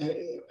had,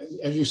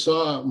 as you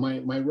saw,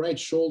 my right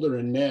shoulder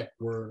and neck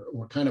were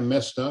kind of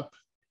messed up.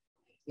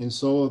 And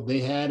so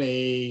they had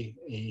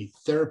a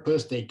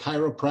therapist, a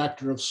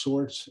chiropractor of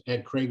sorts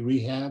at Craig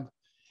Rehab.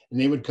 And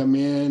they would come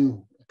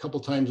in a couple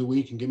times a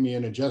week and give me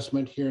an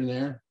adjustment here and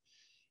there.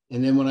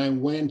 And then when I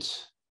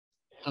went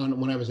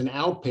when I was an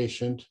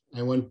outpatient, I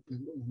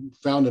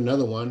found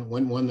another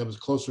one that was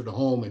closer to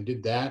home and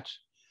did that.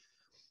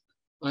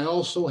 I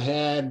also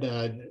had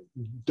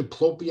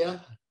diplopia.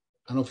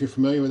 I don't know if you're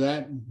familiar with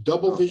that.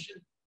 Double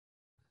vision.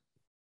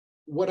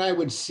 What I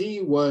would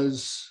see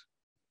was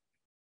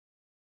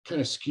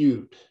kind of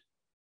skewed.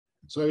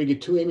 So I would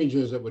get two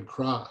images that would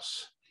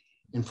cross.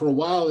 And for a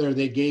while there,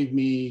 they gave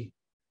me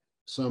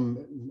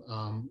some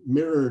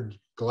mirrored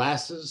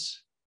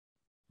glasses,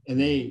 and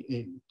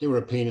they were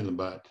a pain in the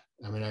butt.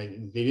 I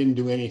mean, they didn't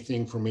do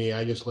anything for me.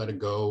 I just let it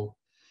go.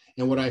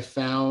 And what I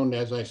found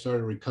as I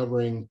started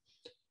recovering,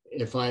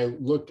 if I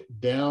looked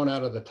down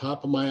out of the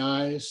top of my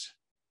eyes,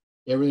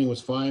 everything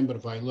was fine. But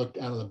if I looked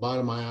out of the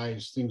bottom of my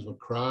eyes, things would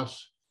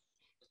cross.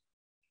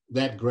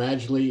 That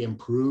gradually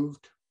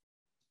improved.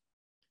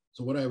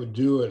 So what I would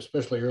do,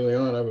 especially early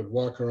on, I would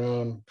walk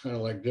around kind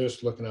of like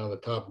this, looking out of the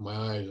top of my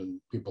eyes, and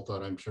people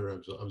thought I'm sure I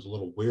was a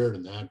little weird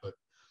in that, but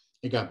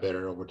it got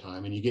better over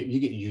time, and you get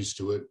used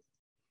to it.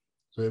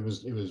 So it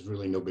was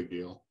really no big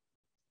deal.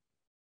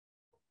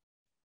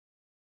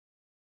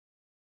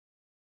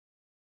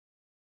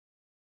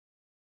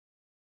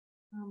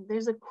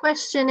 There's a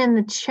question in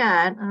the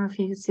chat. I don't know if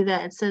you can see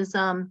that. It says,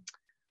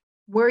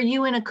 were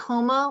you in a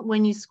coma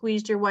when you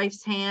squeezed your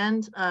wife's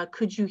hand?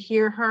 Could you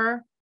hear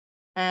her?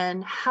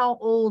 And how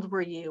old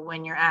were you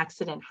when your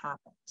accident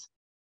happened?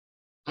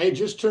 I had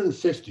just turned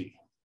 50.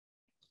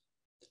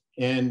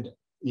 And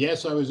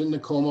yes, I was in the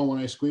coma when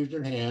I squeezed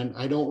her hand.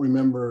 I don't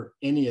remember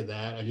any of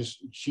that.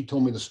 She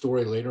told me the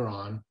story later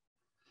on.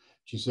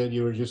 She said,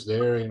 you were just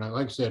there. You know,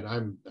 like I said,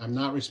 I'm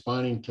not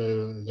responding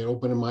to the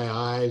opening my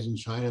eyes and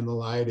shining the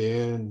light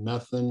in,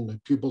 nothing. The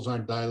pupils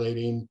aren't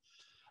dilating.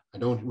 I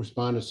don't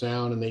respond to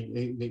sound. And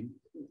they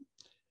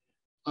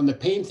on the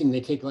pain thing, they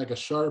take like a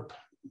sharp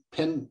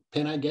pen,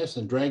 I guess,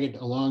 and drag it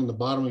along the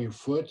bottom of your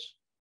foot.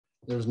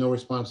 There was no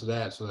response to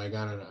that. So I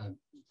got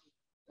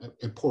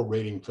a poor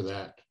rating for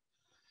that.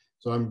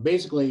 So I'm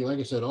basically, like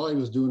I said, all I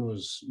was doing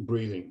was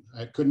breathing.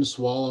 I couldn't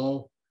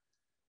swallow.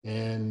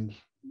 And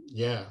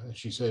yeah,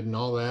 she said, and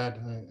all that.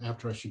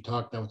 After she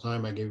talked that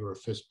time, I gave her a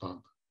fist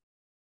pump.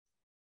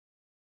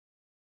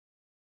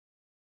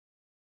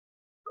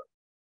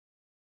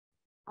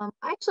 I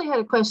actually had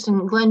a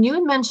question. Glenn, you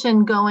had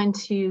mentioned going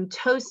to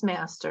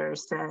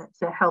Toastmasters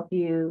to help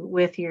you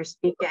with your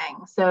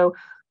speaking. So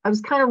I was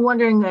kind of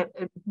wondering at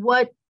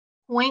what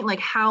point, like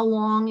how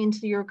long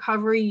into your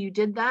recovery you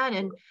did that,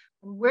 and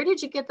where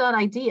did you get that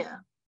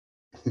idea?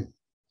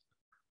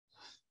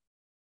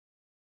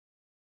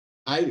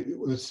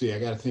 Let's see, I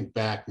got to think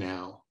back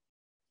now.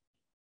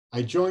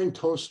 I joined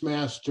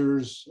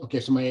Toastmasters. Okay,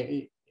 so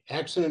my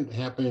accident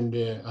happened,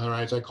 or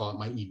as I call it,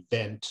 my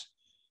event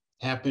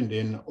happened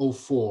in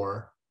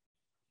 2004.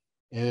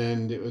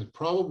 And it was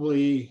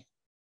probably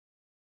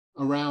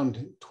around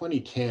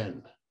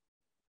 2010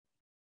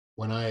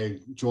 when I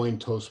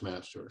joined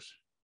Toastmasters.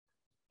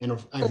 And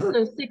I heard—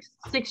 So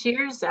six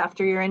years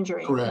after your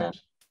injury.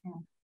 Correct. Yeah.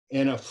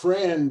 And a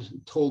friend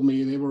told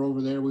me, they were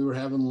over there, we were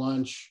having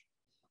lunch,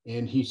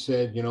 and he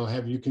said, you know,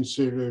 have you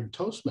considered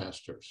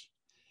Toastmasters?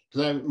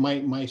 Because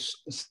my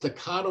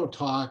staccato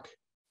talk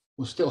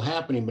was still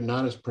happening, but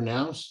not as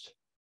pronounced.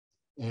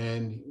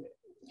 And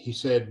I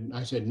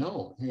said,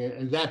 no.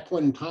 At that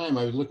point in time,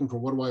 I was looking for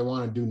what do I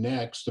want to do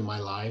next in my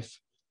life.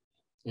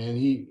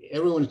 And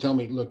everyone would tell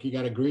me, look, you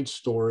got a great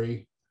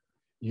story.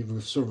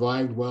 You've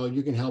survived well.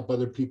 You can help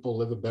other people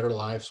live a better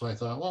life. So I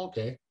thought, well,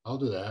 okay, I'll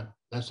do that.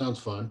 That sounds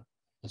fun.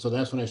 And so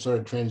that's when I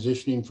started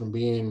transitioning from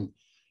being,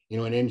 you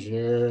know, an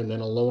engineer and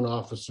then a loan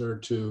officer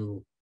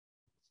to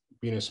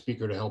being a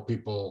speaker to help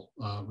people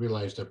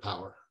realize their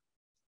power.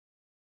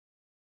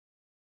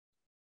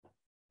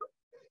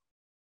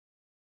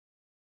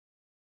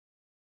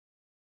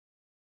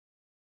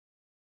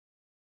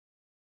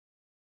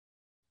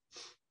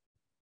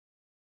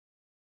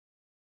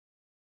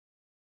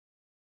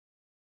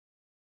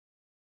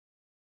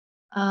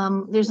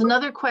 There's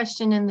another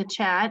question in the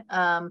chat.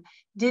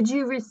 Did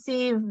you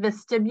receive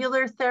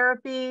vestibular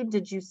therapy?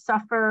 Did you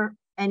suffer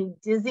any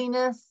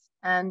dizziness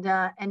and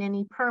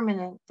any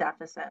permanent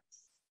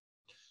deficits?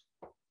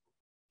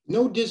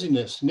 No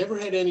dizziness, never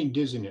had any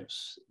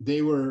dizziness.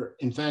 They were,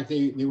 in fact,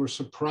 they were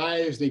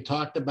surprised. They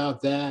talked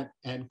about that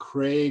at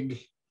Craig,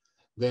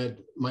 that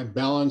my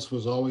balance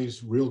was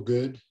always real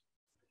good.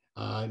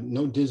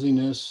 No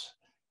dizziness.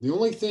 The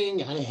only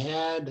thing I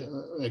had,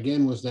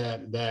 again, was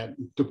that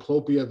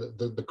diplopia,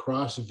 the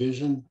cross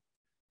vision.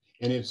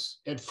 And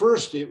at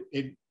first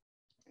it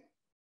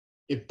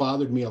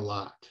bothered me a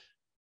lot,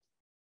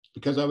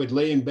 because I would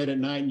lay in bed at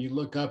night and you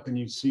look up and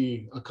you'd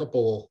see a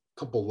couple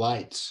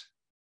lights,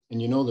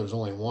 and you know there's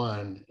only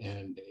one,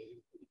 and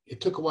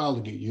it took a while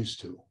to get used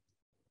to.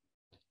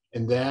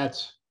 And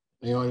that,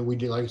 you know, we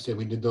did, like I said,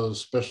 we did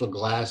those special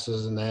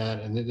glasses and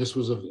that, and this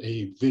was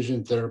a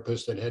vision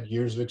therapist that had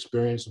years of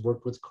experience,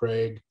 worked with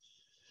Craig,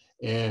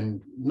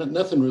 and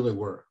nothing really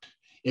worked.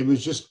 It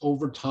was just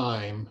over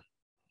time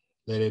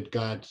that it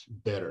got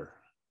better.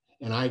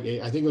 And I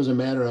think it was a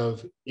matter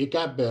of, it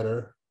got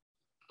better,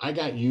 I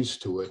got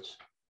used to it,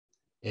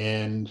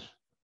 and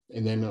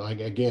And then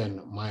like,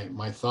 again,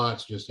 my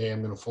thoughts just, hey,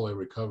 I'm going to fully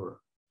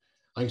recover.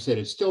 Like I said,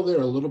 it's still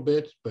there a little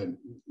bit, but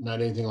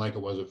not anything like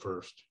it was at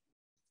first.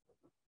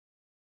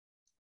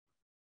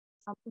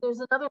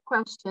 There's another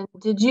question.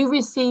 Did you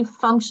receive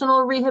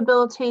functional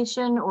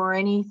rehabilitation or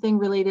anything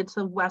related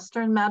to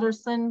Western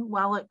medicine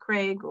while at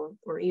Craig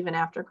or even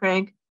after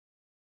Craig?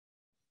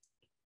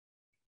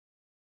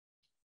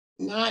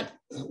 Not,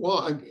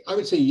 well, I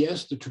would say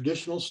yes, the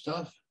traditional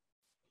stuff.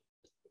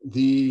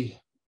 The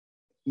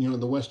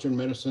Western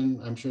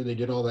medicine, I'm sure they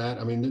did all that.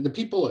 I mean, the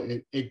people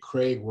at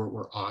Craig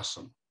were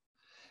awesome.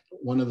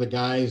 One of the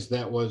guys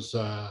that was,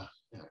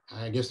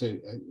 I guess,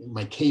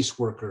 my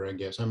caseworker, I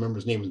guess, I remember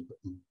his name was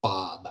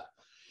Bob,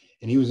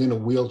 and he was in a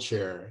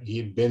wheelchair. He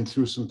had been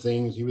through some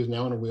things. He was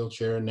now in a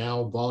wheelchair and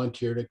now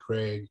volunteered at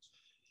Craig.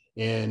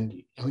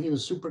 And I mean, he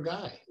was a super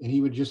guy, and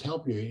he would just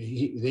help you.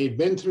 They had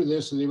been through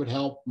this, and they would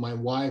help my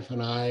wife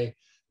and I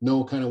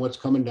know kind of what's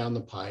coming down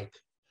the pike,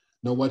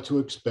 know what to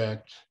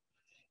expect.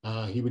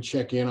 He would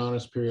check in on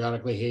us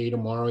periodically. Hey,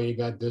 tomorrow you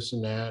got this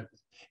and that.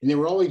 And they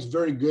were always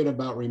very good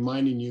about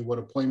reminding you what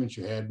appointments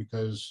you had,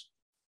 because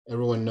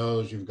everyone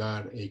knows you've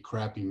got a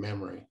crappy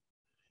memory.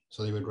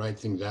 So they would write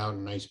things out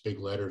in nice big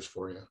letters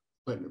for you.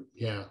 But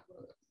yeah,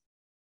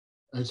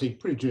 I'd say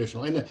pretty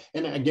traditional.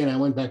 And again, I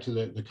went back to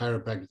the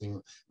chiropractic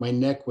thing. My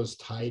neck was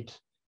tight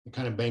and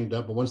kind of banged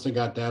up, but once they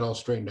got that all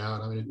straightened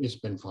out, I mean, it's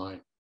been fine.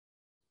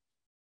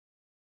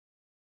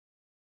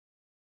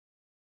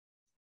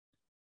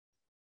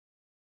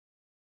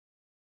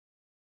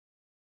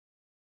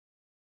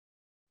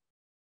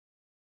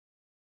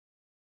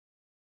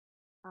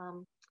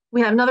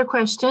 We have another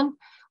question.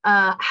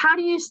 How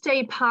do you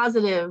stay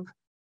positive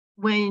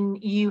when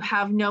you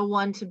have no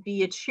one to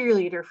be a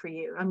cheerleader for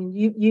you? I mean,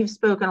 you've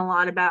spoken a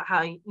lot about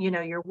how,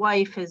 your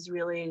wife has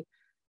really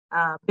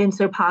been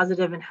so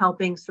positive and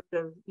helping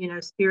sort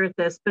of, spirit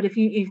this. But if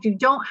you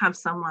don't have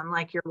someone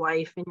like your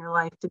wife in your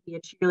life to be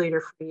a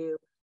cheerleader for you,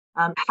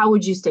 how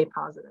would you stay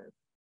positive?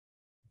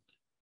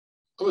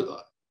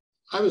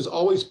 I was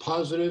always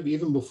positive,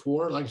 even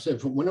before. Like I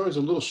said, from when I was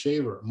a little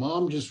shaver,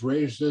 Mom just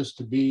raised us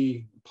to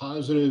be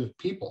positive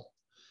people.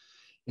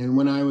 And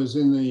when I was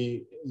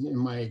in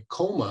my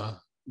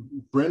coma,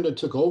 Brenda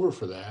took over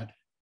for that,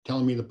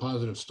 telling me the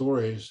positive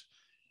stories.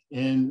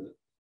 And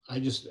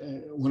I just,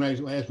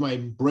 as my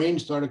brain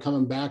started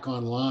coming back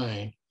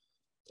online,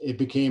 it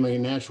became a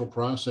natural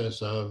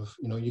process of,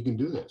 you can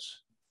do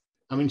this.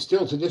 I mean,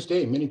 still to this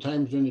day, many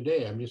times during the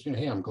day, I'm just,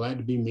 hey, I'm glad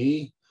to be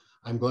me.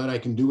 I'm glad I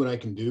can do what I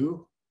can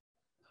do.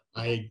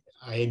 I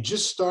had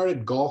just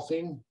started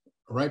golfing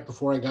right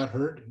before I got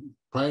hurt.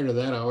 Prior to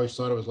that, I always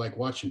thought it was like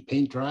watching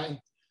paint dry.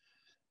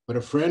 But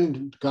a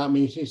friend got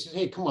me, he said,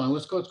 hey, come on,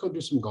 let's go do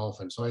some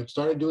golfing. So I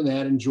started doing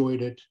that,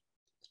 enjoyed it.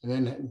 And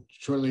then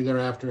shortly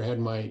thereafter had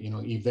my,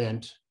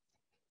 event,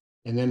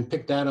 and then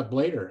picked that up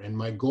later. And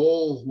my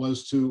goal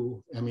was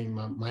to, I mean,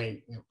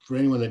 for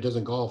anyone that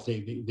doesn't golf,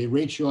 they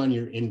rate you on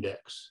your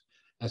index.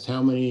 That's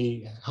how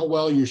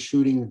well you're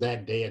shooting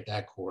that day at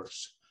that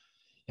course.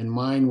 And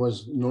mine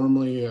was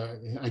normally,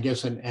 I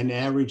guess, an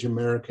average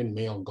American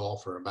male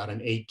golfer, about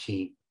an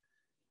 18,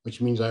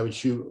 which means I would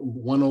shoot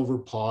 1 over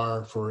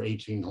par for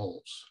 18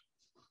 holes.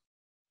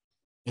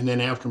 And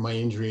then after my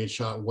injury, it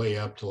shot way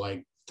up to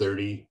like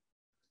 30,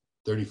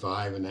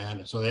 35 and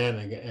that. So then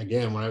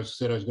again, when I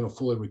said I was going to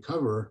fully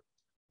recover,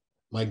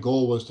 my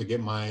goal was to get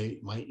my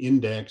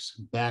index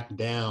back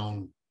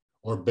down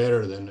or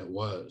better than it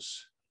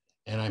was.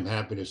 And I'm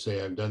happy to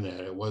say I've done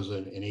that. It was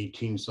an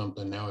 18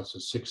 something, now it's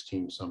a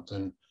 16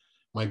 something.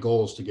 My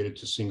goal is to get it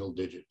to single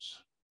digits.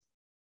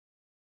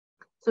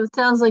 So it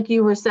sounds like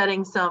you were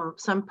setting some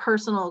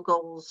personal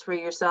goals for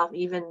yourself,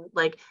 even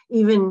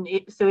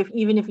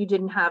if you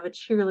didn't have a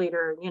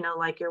cheerleader,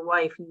 like your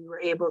wife, you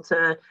were able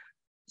to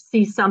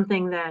see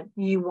something that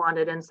you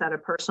wanted and set a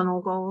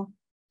personal goal.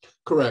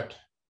 Correct.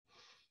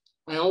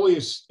 I've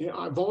always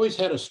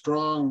had a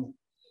strong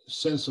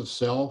sense of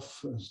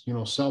self,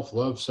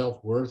 self-love,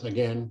 self-worth.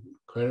 Again,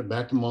 credit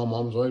back to Mom.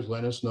 Mom's always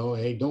letting us know,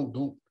 hey, don't.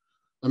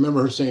 I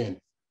remember her saying,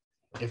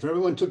 if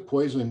everyone took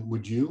poison,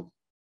 would you?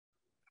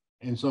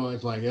 And so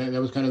it's like, that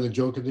was kind of the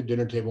joke at the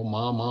dinner table.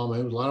 Mom,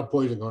 there was a lot of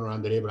poison going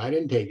around today, but I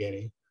didn't take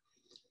any.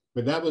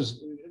 But that was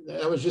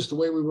just the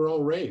way we were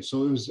all raised.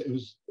 So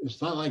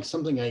it's not like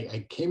something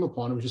I came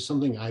upon. It was just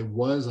something I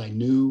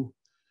knew.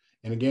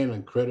 And again, I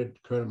credit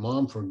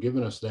Mom for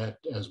giving us that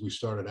as we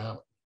started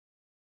out.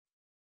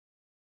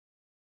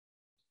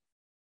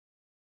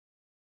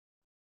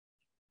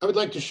 I would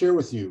like to share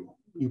with you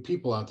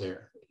people out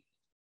there,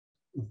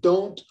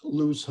 don't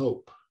lose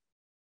hope.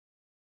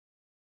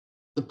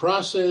 The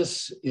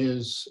process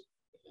is,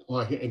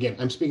 well, again,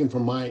 I'm speaking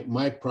from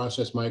my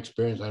process, my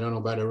experience. I don't know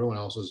about everyone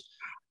else's,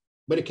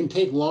 but it can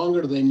take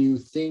longer than you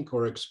think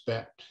or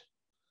expect.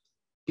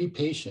 Be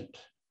patient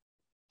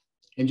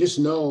and just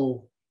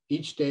know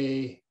each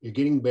day you're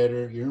getting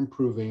better, you're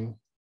improving,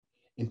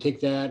 and take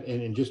that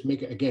and just make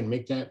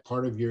that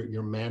part of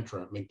your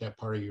mantra, make that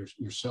part of your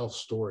self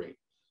story.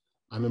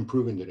 I'm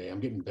improving today. I'm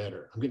getting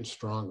better. I'm getting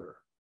stronger.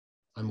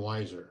 I'm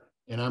wiser,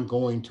 and I'm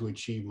going to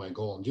achieve my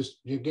goal. And just,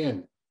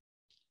 again,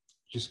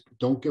 just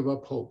don't give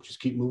up hope. Just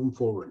keep moving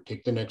forward.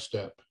 Take the next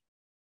step.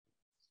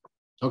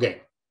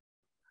 Okay.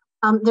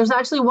 There's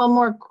actually one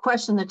more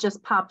question that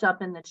just popped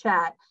up in the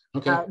chat.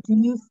 Okay. Do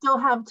you still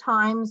have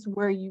times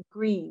where you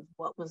grieve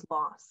what was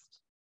lost?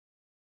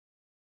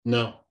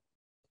 No.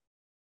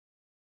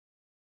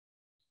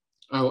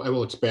 I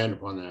will expand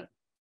upon that.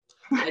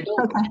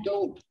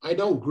 I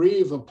don't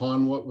grieve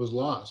upon what was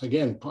lost.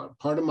 Again,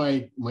 part of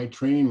my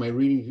training, my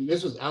reading,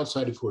 this is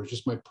outside of course,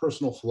 just my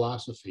personal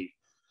philosophy.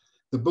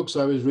 The books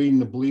I was reading,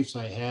 the beliefs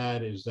I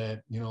had is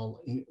that, you know,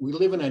 we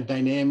live in a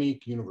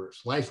dynamic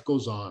universe. Life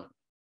goes on.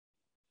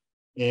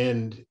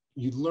 And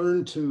you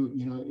learn to,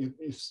 you know,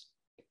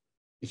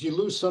 if you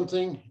lose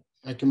something,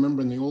 I can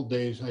remember in the old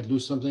days, I'd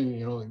lose something,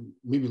 you know,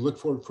 maybe look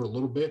for it for a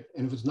little bit.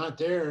 And if it's not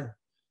there,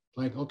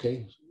 like,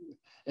 okay.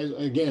 And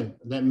again,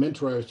 that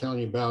mentor I was telling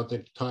you about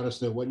that taught us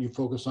that what you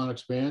focus on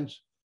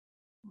expands.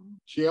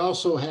 She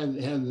also had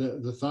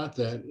the thought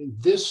that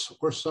this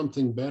or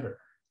something better.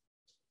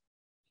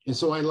 And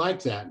so I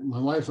like that. My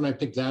wife and I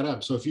picked that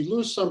up. So if you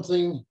lose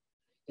something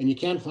and you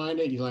can't find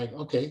it, you're like,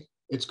 okay,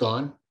 it's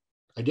gone.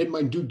 I did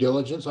my due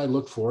diligence. I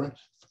looked for it.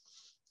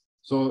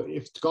 So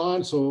if it's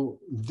gone, so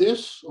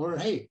this or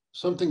hey,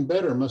 something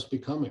better must be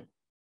coming.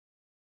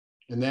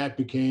 And that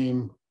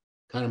became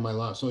kind of my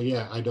loss. So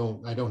yeah, I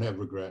don't have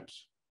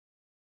regrets.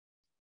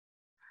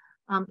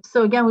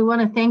 So again, we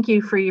want to thank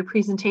you for your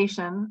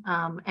presentation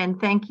and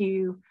thank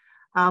you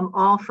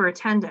all for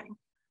attending.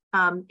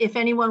 If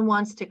anyone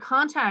wants to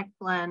contact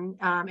Glenn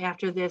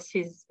after this,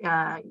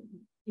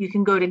 you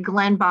can go to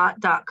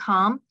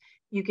glennbott.com.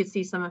 You could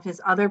see some of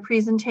his other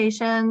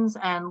presentations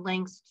and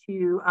links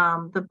to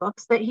the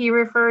books that he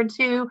referred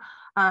to,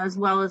 as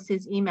well as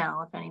his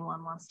email if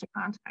anyone wants to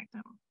contact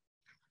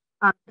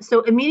him.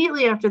 So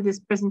immediately after this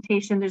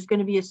presentation, there's going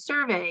to be a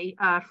survey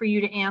for you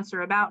to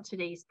answer about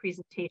today's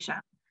presentation.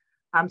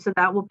 So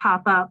that will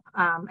pop up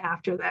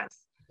after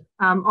this.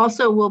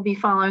 Also, we'll be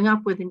following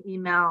up with an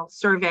email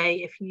survey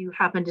if you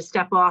happen to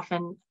step off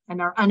and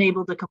are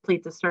unable to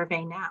complete the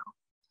survey now.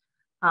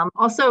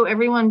 Also,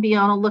 everyone be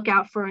on a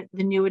lookout for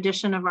the new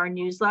edition of our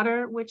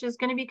newsletter, which is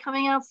going to be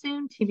coming out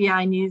soon,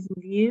 TBI News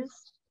and Views.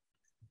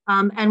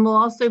 And we'll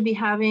also be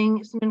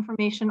having some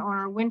information on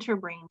our winter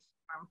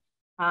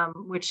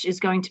brainstorm, which is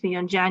going to be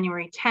on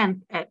January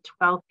 10th at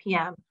 12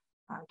 p.m.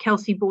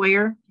 Kelsey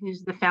Boyer,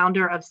 who's the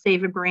founder of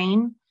Save a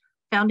Brain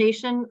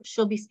Foundation,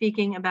 she'll be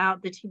speaking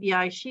about the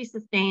TBI she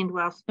sustained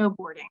while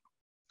snowboarding.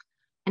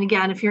 And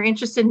again, if you're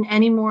interested in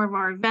any more of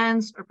our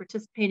events or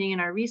participating in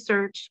our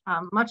research,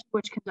 much of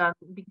which can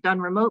be done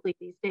remotely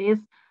these days,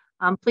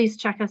 please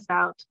check us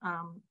out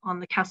on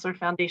the Kessler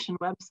Foundation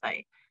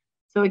website.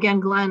 So again,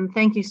 Glenn,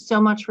 thank you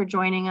so much for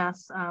joining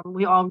us.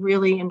 We all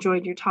really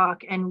enjoyed your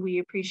talk and we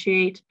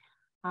appreciate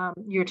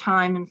your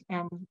time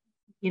and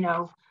you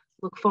know,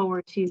 look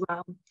forward to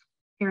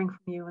hearing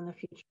from you in the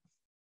future.